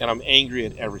 and I'm angry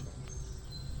at everything.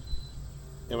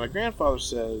 And my grandfather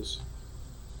says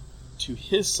to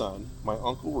his son, my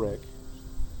Uncle Rick,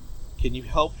 "Can you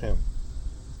help him?"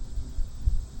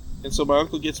 And so my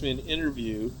uncle gets me an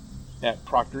interview at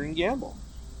Procter & Gamble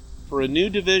for a new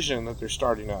division that they're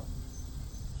starting up.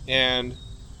 And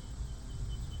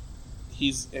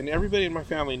everybody in my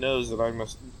family knows that I'm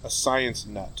a science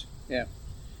nut. Yeah.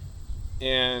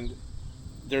 And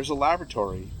there's a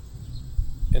laboratory.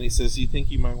 And he says, "You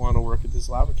think you might want to work at this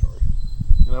laboratory?"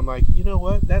 And I'm like, "You know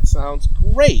what? That sounds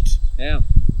great." Yeah.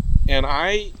 And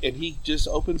he just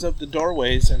opens up the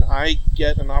doorways, and I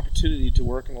get an opportunity to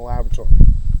work in a laboratory.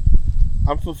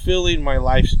 I'm fulfilling my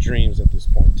life's dreams at this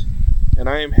point, and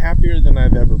I am happier than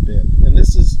I've ever been. And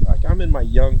this is like, I'm in my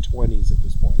young 20s at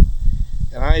this point,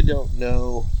 and I don't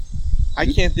know, I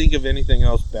can't think of anything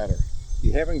else better.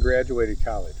 You haven't graduated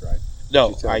college, right?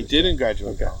 No, I didn't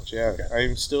graduate Okay. college. Yeah, Okay. I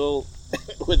am still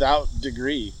without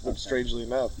degree, Okay. strangely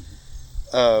enough.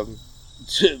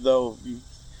 Though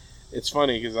it's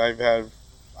funny because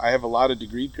I have a lot of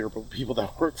degree people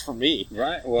that work for me.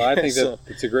 Right. Well, I think So- that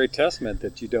it's a great testament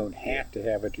that you don't have to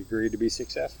have a degree to be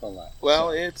successful in life. Well,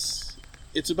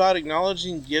 it's about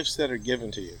acknowledging gifts that are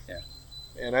given to you. Yeah.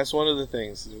 And that's one of the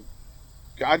things.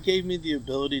 God gave me the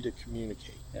ability to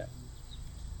communicate. Yeah.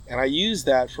 And I use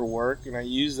that for work, and I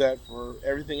use that for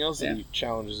everything else that Yeah. He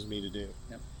challenges me to do.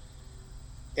 Yep.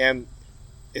 And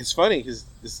it's funny because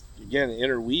this again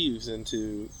interweaves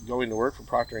into going to work for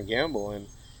Procter & Gamble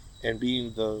and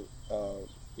being the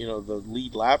the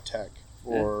lead lab tech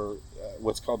for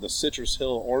what's called the Citrus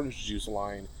Hill orange juice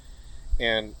line,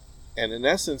 and in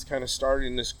essence kind of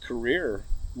starting this career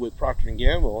with Procter &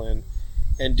 Gamble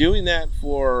and doing that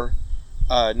for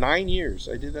 9 years.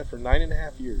 I did that for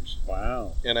 9.5 years.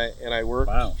 Wow. And I worked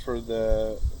Wow. for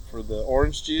the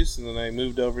orange juice, and then I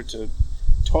moved over to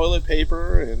toilet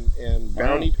paper and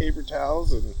Bounty Wow. paper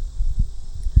towels and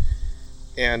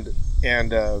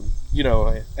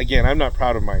again, I'm not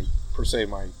proud of my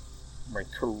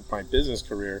business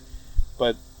career,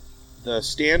 but the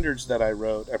standards that I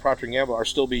wrote at Procter & Gamble are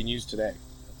still being used today,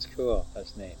 That's cool.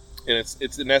 That's neat. and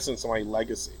it's in essence my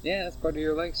legacy. Yeah, that's part of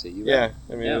your legacy. You Yeah,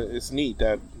 I mean, Yeah. it's neat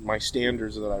that my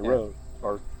standards that I Yeah. wrote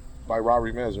are by Robert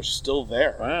Jimenez are still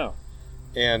there. Wow.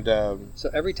 And So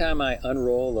every time I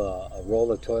unroll a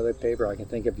roll of toilet paper, I can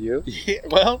think of you.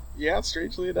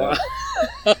 strangely enough.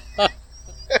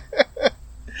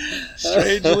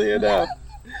 Strangely enough.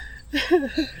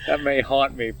 That may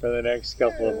haunt me for the next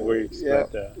couple of weeks. Yeah.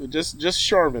 But, Just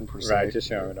Charmin per se. right, just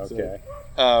showing. Okay.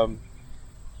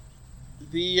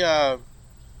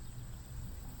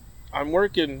 I'm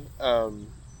working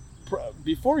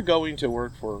before going to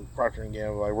work for Procter &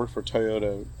 Gamble. I worked for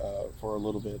Toyota for a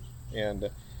little bit, and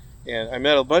I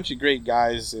met a bunch of great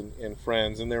guys and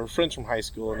friends, and they were friends from high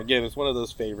school. And again, it's one of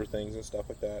those favorite things and stuff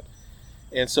like that.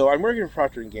 And so I'm working for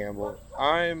Procter & Gamble.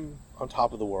 I'm on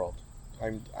top of the world.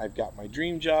 I've got my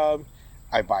dream job.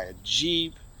 I buy a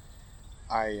Jeep.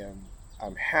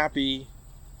 I'm happy.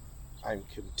 I'm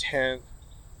content.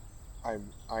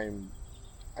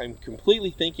 I'm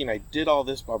completely thinking I did all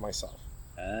this by myself.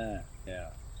 Yeah.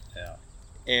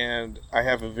 And I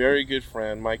have a very good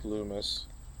friend, Mike Loomis,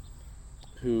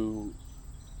 who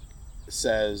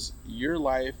says, "Your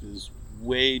life is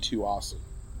way too awesome."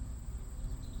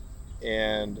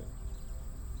 And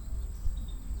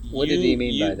What did he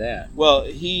mean by that? Well,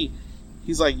 he's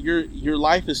like, your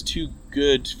life is too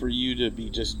good for you to be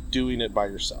just doing it by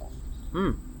yourself.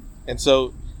 And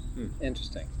so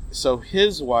Interesting. so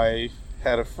his wife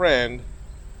had a friend,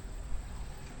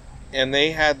 and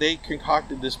they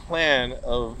concocted this plan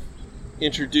of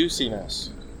introducing us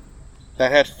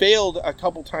that had failed a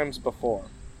couple times before.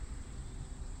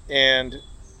 And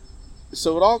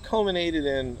so it all culminated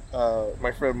in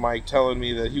my friend Mike telling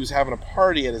me that he was having a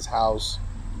party at his house,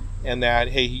 and that,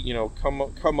 hey,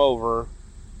 come over.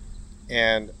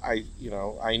 And I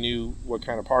knew what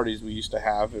kind of parties we used to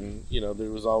have, and there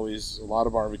was always a lot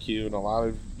of barbecue and a lot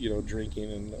of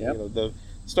drinking and Yep. the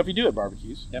stuff you do at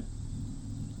barbecues. Yep.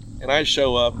 and I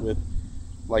show up with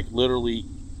like literally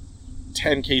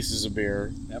 10 cases of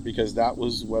beer because that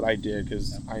was what I did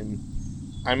because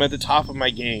I'm at the top of my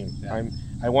game.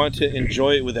 I want to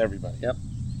enjoy it with everybody. Yep.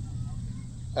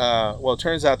 Well, it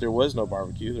turns out there was no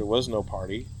barbecue. There was no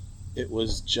party. It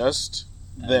was just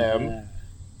them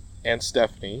and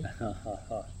Stephanie.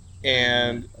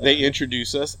 And they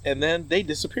introduce us, and then they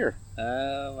disappear.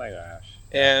 Oh my gosh.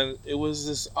 And it was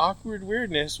this awkward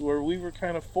weirdness where we were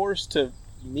kind of forced to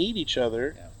meet each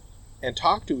other and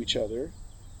talk to each other.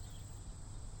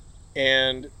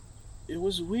 And it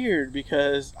was weird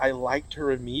because I liked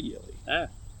her immediately.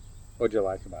 What'd you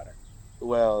like about her?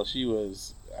 Well, she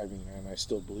was, I mean, and I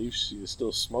still believe she was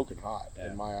still smoking hot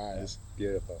in my eyes. Yeah.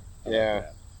 Beautiful.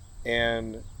 Yeah.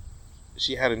 And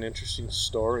she had an interesting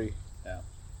story. Yeah.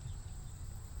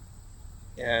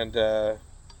 And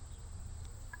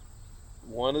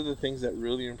one of the things that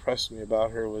really impressed me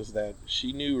about her was that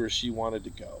she knew where she wanted to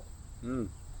go.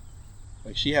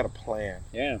 Like, she had a plan.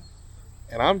 Yeah.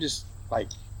 And I'm just, like,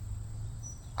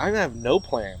 I have no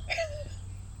plan.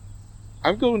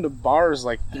 I'm going to bars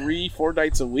like 3-4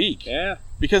 nights a week. Yeah.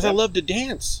 Because I love to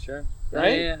dance. Sure.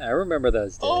 Right? Yeah, I remember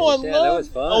those days. Oh, I love that was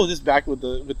fun. Oh, this back with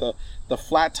the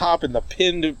flat top and the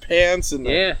pinned pants and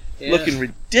looking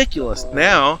ridiculous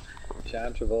now.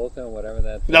 John Travolta and whatever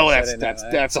that. No,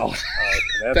 that's all.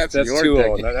 That's your too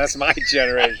decade. old. That's my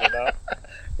generation. Though.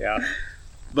 Yeah.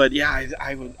 But yeah,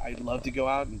 I'd love to go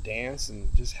out and dance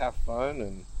and just have fun,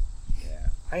 and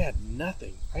I had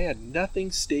nothing. I had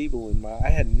nothing stable in my. I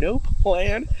had no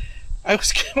plan. I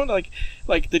was going like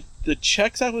the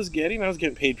checks I was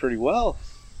getting paid pretty well.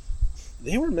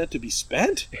 They were meant to be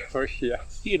spent.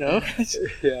 Yes. You know,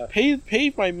 Yeah.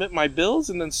 pay my bills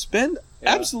and then spend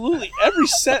absolutely every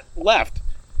cent left.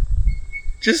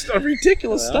 Just a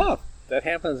ridiculous stuff. That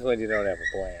happens when you don't have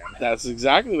a plan. That's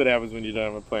exactly what happens when you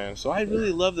don't have a plan. So I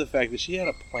really love the fact that she had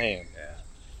a plan. Yeah.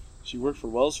 She worked for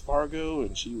Wells Fargo,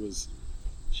 and she was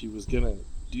gonna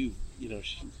do. You know,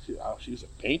 she was a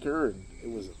banker, and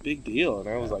it was a big deal. And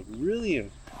I was like really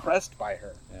impressed by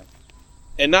her. Yeah.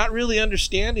 And not really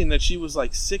understanding that she was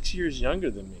like 6 years younger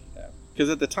than me. Because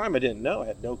at the time I didn't know. I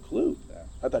had no clue.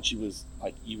 I thought she was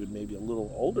like even maybe a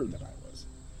little older than I was.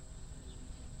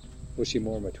 Was she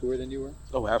more mature than you were?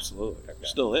 Oh, absolutely.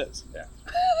 Still is. Yeah.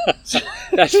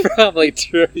 That's probably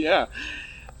true. Yeah.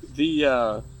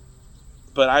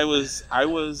 But I was I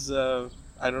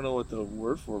don't know what the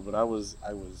word for, but I was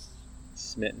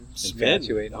Smitten.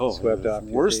 infatuated. Oh, swept off.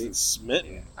 Worse than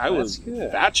smitten. Yeah. I was good.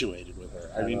 infatuated with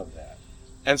her. I mean, love that.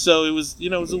 and so it was,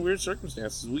 it was a weird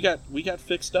circumstances. We got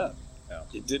fixed up. Yeah.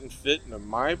 It didn't fit into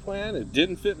my plan. It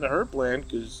didn't fit into her plan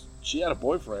because she had a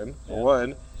boyfriend, for Yeah.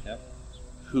 one, Yep.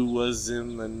 who was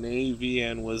in the Navy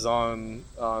and was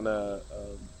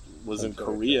was in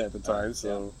Korea at the time.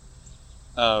 So,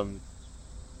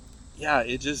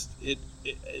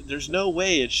 there's no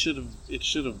way it should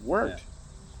have worked.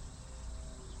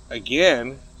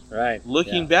 Again, Right.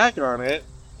 looking back on it,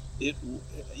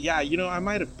 I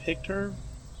might have picked her,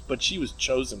 but she was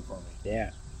chosen for me.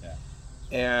 Yeah.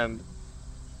 And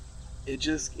it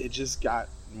just got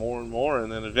more and more,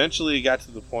 and then eventually it got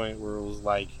to the point where it was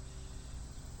like,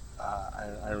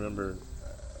 I remember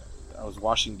I was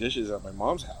washing dishes at my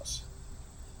mom's house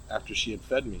after she had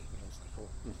fed me. And I was like, oh,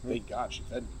 thank God she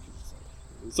fed me. 'Cause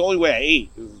it's the only way I ate.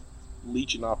 It was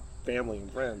leeching off family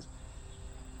and friends.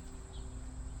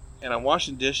 And I'm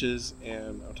washing dishes,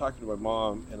 and I'm talking to my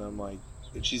mom, and I'm like,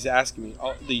 and she's asking me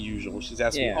all the usual. She's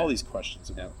asking me all these questions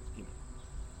about,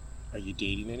 are you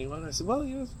dating anyone? I said,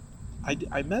 well,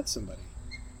 I met somebody.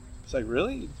 She's like,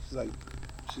 really?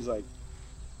 She's like,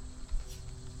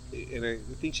 and I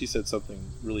think she said something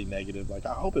really negative, like,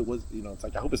 I hope it was, it's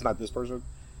like, I hope it's not this person,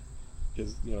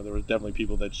 because there were definitely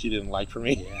people that she didn't like for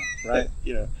me. Yeah. Right.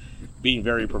 Being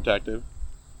very protective.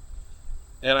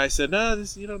 And I said, no,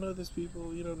 you don't know this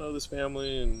people, you don't know this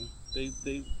family, and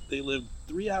they lived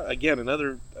 3 hours. Again,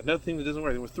 another thing that doesn't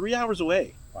work. They were 3 hours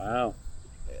away. Wow.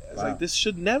 It's like, this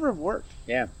should never have worked.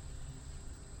 Yeah.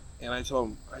 And I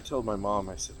told my mom,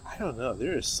 I said, I don't know.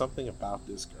 There is something about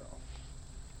this girl.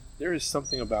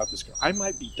 I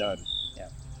might be done. Yeah.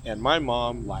 And my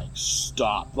mom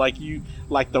stopped, like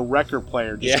the record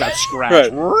player just got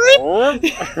scratched. Right.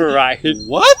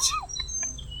 What?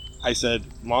 I said,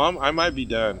 Mom, I might be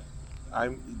done.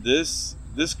 This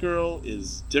girl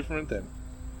is different than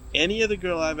any other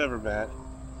girl I've ever met.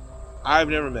 I've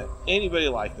never met anybody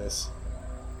like this.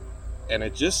 And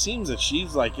it just seems that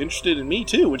she's interested in me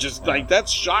too, which is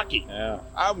that's shocking. Yeah.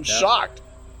 I'm shocked.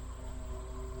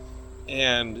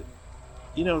 And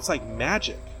it's like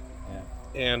magic. Yeah.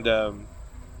 And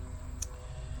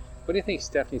what do you think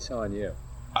Stephanie saw in you?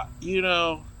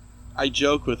 I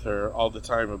joke with her all the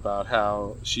time about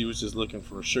how she was just looking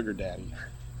for a sugar daddy,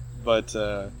 but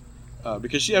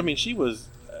because she was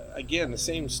again the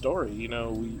same story. You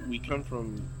know, we come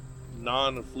from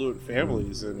non-affluent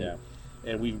families,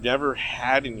 and we've never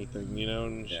had anything. You know,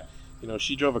 and you know,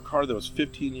 she drove a car that was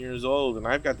 15 years old, and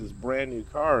I've got this brand new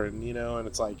car, and you know, and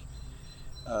it's like,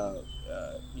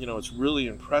 you know, it's really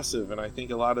impressive, and I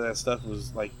think a lot of that stuff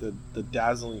was like the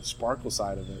dazzling sparkle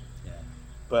side of it.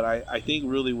 But I think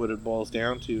really what it boils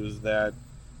down to is that,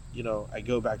 you know, I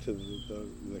go back to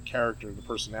the character, the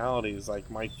personality, is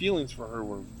like my feelings for her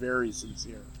were very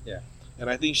sincere. Yeah. And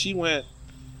I think she went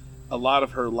a lot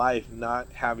of her life not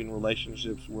having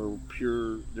relationships where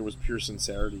there was pure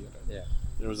sincerity in it. Yeah.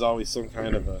 There was always some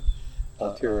kind of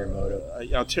ulterior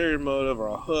motive or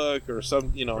a hook or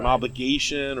some, you know, an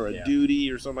obligation or a duty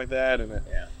or something like that. And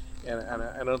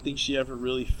I don't think she ever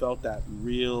really felt that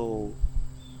real,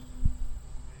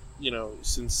 you know,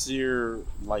 sincere,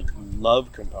 like,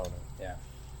 love component. Yeah.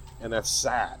 And that's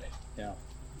sad. Yeah.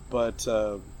 But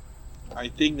I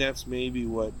think that's maybe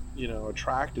what, you know,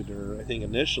 attracted her, I think,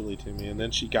 initially to me. And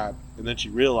then she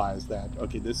realized that,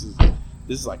 okay, this is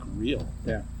like real.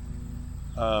 Yeah.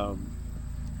 So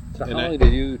how long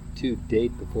did you two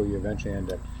date before you eventually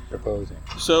ended up proposing?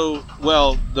 So,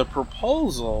 well, the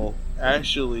proposal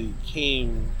actually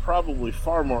came probably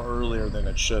far more earlier than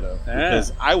it should have,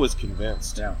 because I was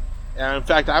convinced. Yeah. And in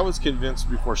fact, I was convinced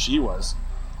before she was.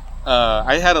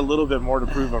 I had a little bit more to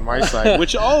prove on my side,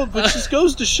 which just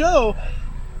goes to show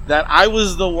that I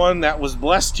was the one that was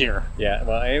blessed here. Yeah,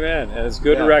 well, amen. And it's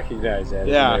good to recognize that as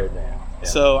a married man. Yeah.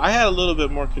 So I had a little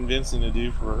bit more convincing to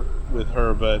do with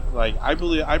her, but like I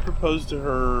believe I proposed to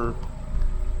her,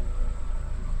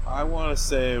 I want to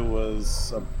say it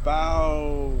was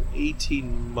about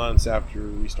 18 months after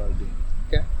we started dating.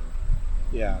 Okay.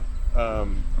 Yeah.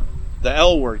 The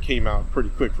L word came out pretty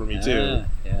quick for me too.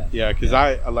 Yeah, because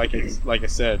I like I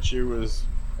said, she was,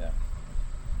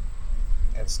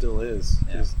 and still is,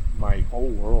 just my whole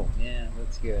world. Yeah,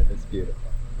 that's good. That's beautiful.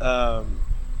 So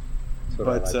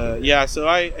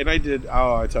I did.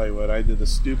 Oh, I tell you what, I did the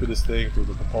stupidest thing through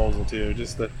the proposal too.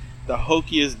 Just the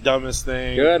hokiest, dumbest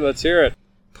thing. Good, let's hear it.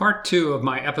 Part 2 of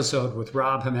my episode with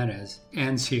Rob Jimenez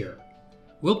ends here.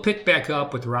 We'll pick back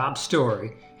up with Rob's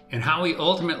story and how he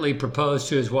ultimately proposed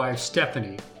to his wife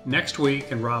Stephanie next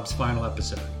week in Rob's final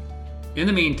episode. In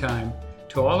the meantime,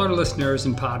 to all our listeners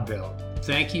in Podville,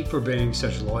 thank you for being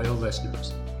such loyal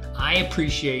listeners. I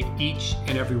appreciate each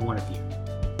and every one of you.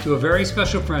 To a very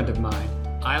special friend of mine,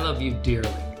 I love you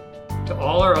dearly. To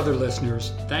all our other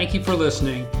listeners, thank you for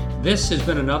listening. This has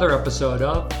been another episode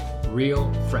of Real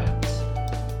Friends.